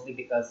it's mostly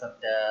because of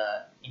the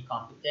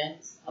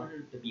incompetence of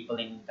the people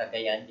in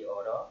Cagayan de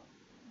Oro,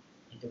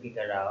 in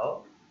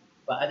Tugigaraw.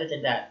 But other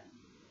than that,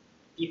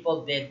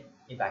 people did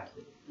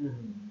evacuate.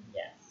 Mhm.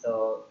 Yeah,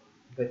 so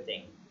good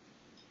thing.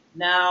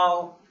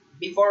 Now,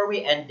 before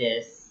we end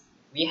this,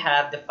 we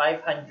have the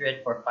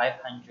 500 for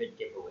 500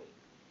 giveaway.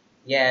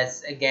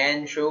 Yes,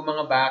 again, show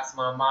mga backs,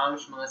 mga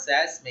moms, mga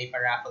ses, may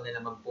paraffle na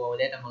naman po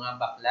ulit ang mga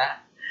bakla.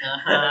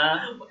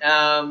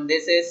 Uh-huh.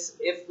 This is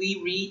if we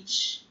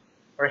reach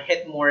or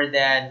hit more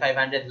than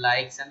 500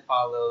 likes and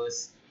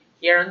follows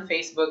here on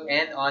Facebook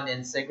and on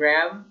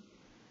Instagram.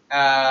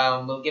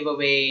 We'll give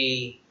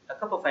away a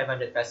couple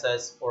 500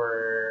 pesos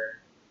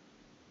for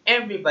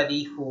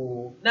everybody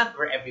who, not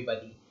for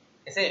everybody,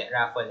 kasi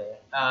raffle eh.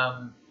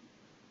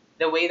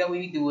 The way that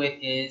we do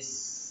it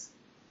is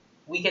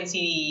we can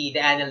see the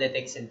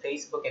analytics in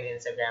Facebook and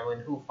Instagram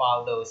and who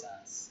follows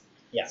us.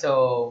 Yeah.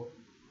 So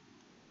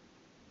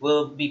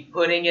we'll be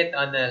putting it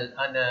on a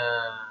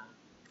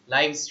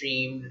live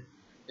stream.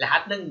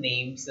 Lahat ng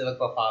names na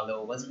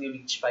magpa-follow once we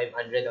reach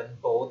 500 on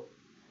both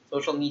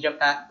social media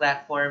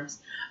platforms.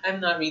 I'm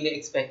not really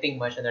expecting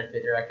much on our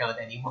Twitter account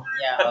anymore.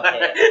 Yeah,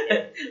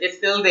 okay. It's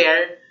still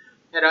there,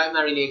 but I'm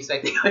not really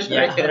expecting much on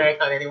Yeah. our Twitter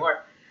account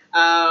anymore.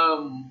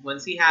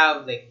 Once we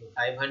have like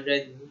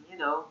 500,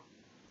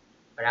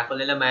 paraffle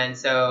na naman.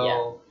 So, Yeah.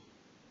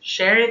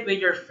 share it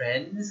with your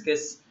friends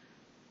because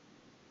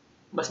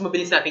mas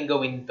mabilis natin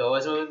gawin to.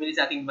 Mas mabilis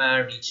natin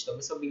ma-reach to.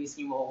 Mas mabilis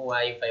nyo makukuha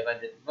yung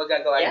 500.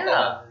 Magagawa nito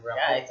Yeah. ng Yeah,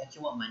 raffle. it's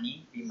actually want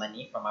money, free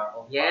money from our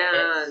own pockets.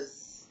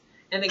 Yes.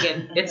 And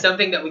again, it's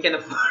something that we can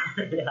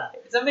afford. Yeah.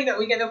 It's something that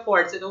we can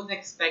afford, so don't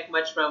expect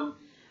much from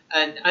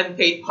an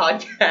unpaid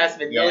podcast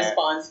with no Yeah.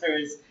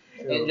 sponsors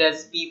and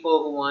just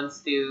people who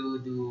wants to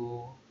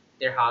do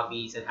their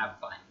hobbies and have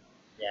fun.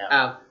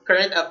 Yeah.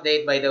 Current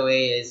update, by the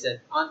way, is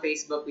that on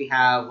Facebook we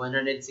have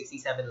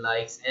 167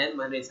 likes and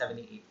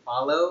 178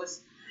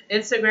 follows.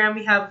 Instagram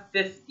we have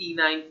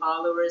 59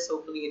 followers.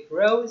 Hopefully it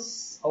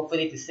grows.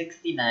 Hopefully to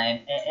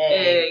 69.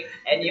 Hey.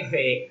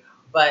 Anyway,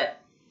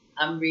 but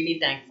I'm really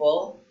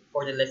thankful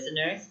for the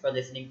listeners for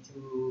listening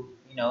to,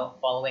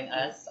 following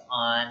us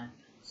on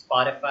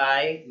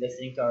Spotify,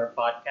 listening to our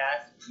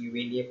podcast. We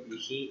really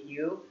appreciate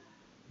you.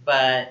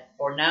 But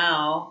for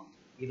now,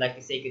 we'd like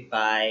to say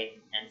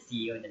goodbye and see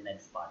you in the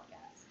next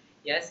podcast.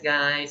 Yes,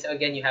 guys. So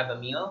again, you have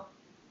Emil.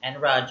 And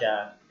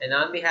Raja, And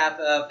on behalf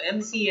of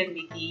MC and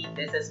Mickey,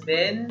 this has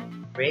been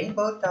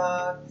Rainbow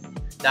Talks.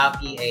 The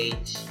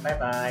PH.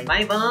 Bye-bye.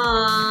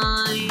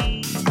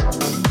 Bye-bye!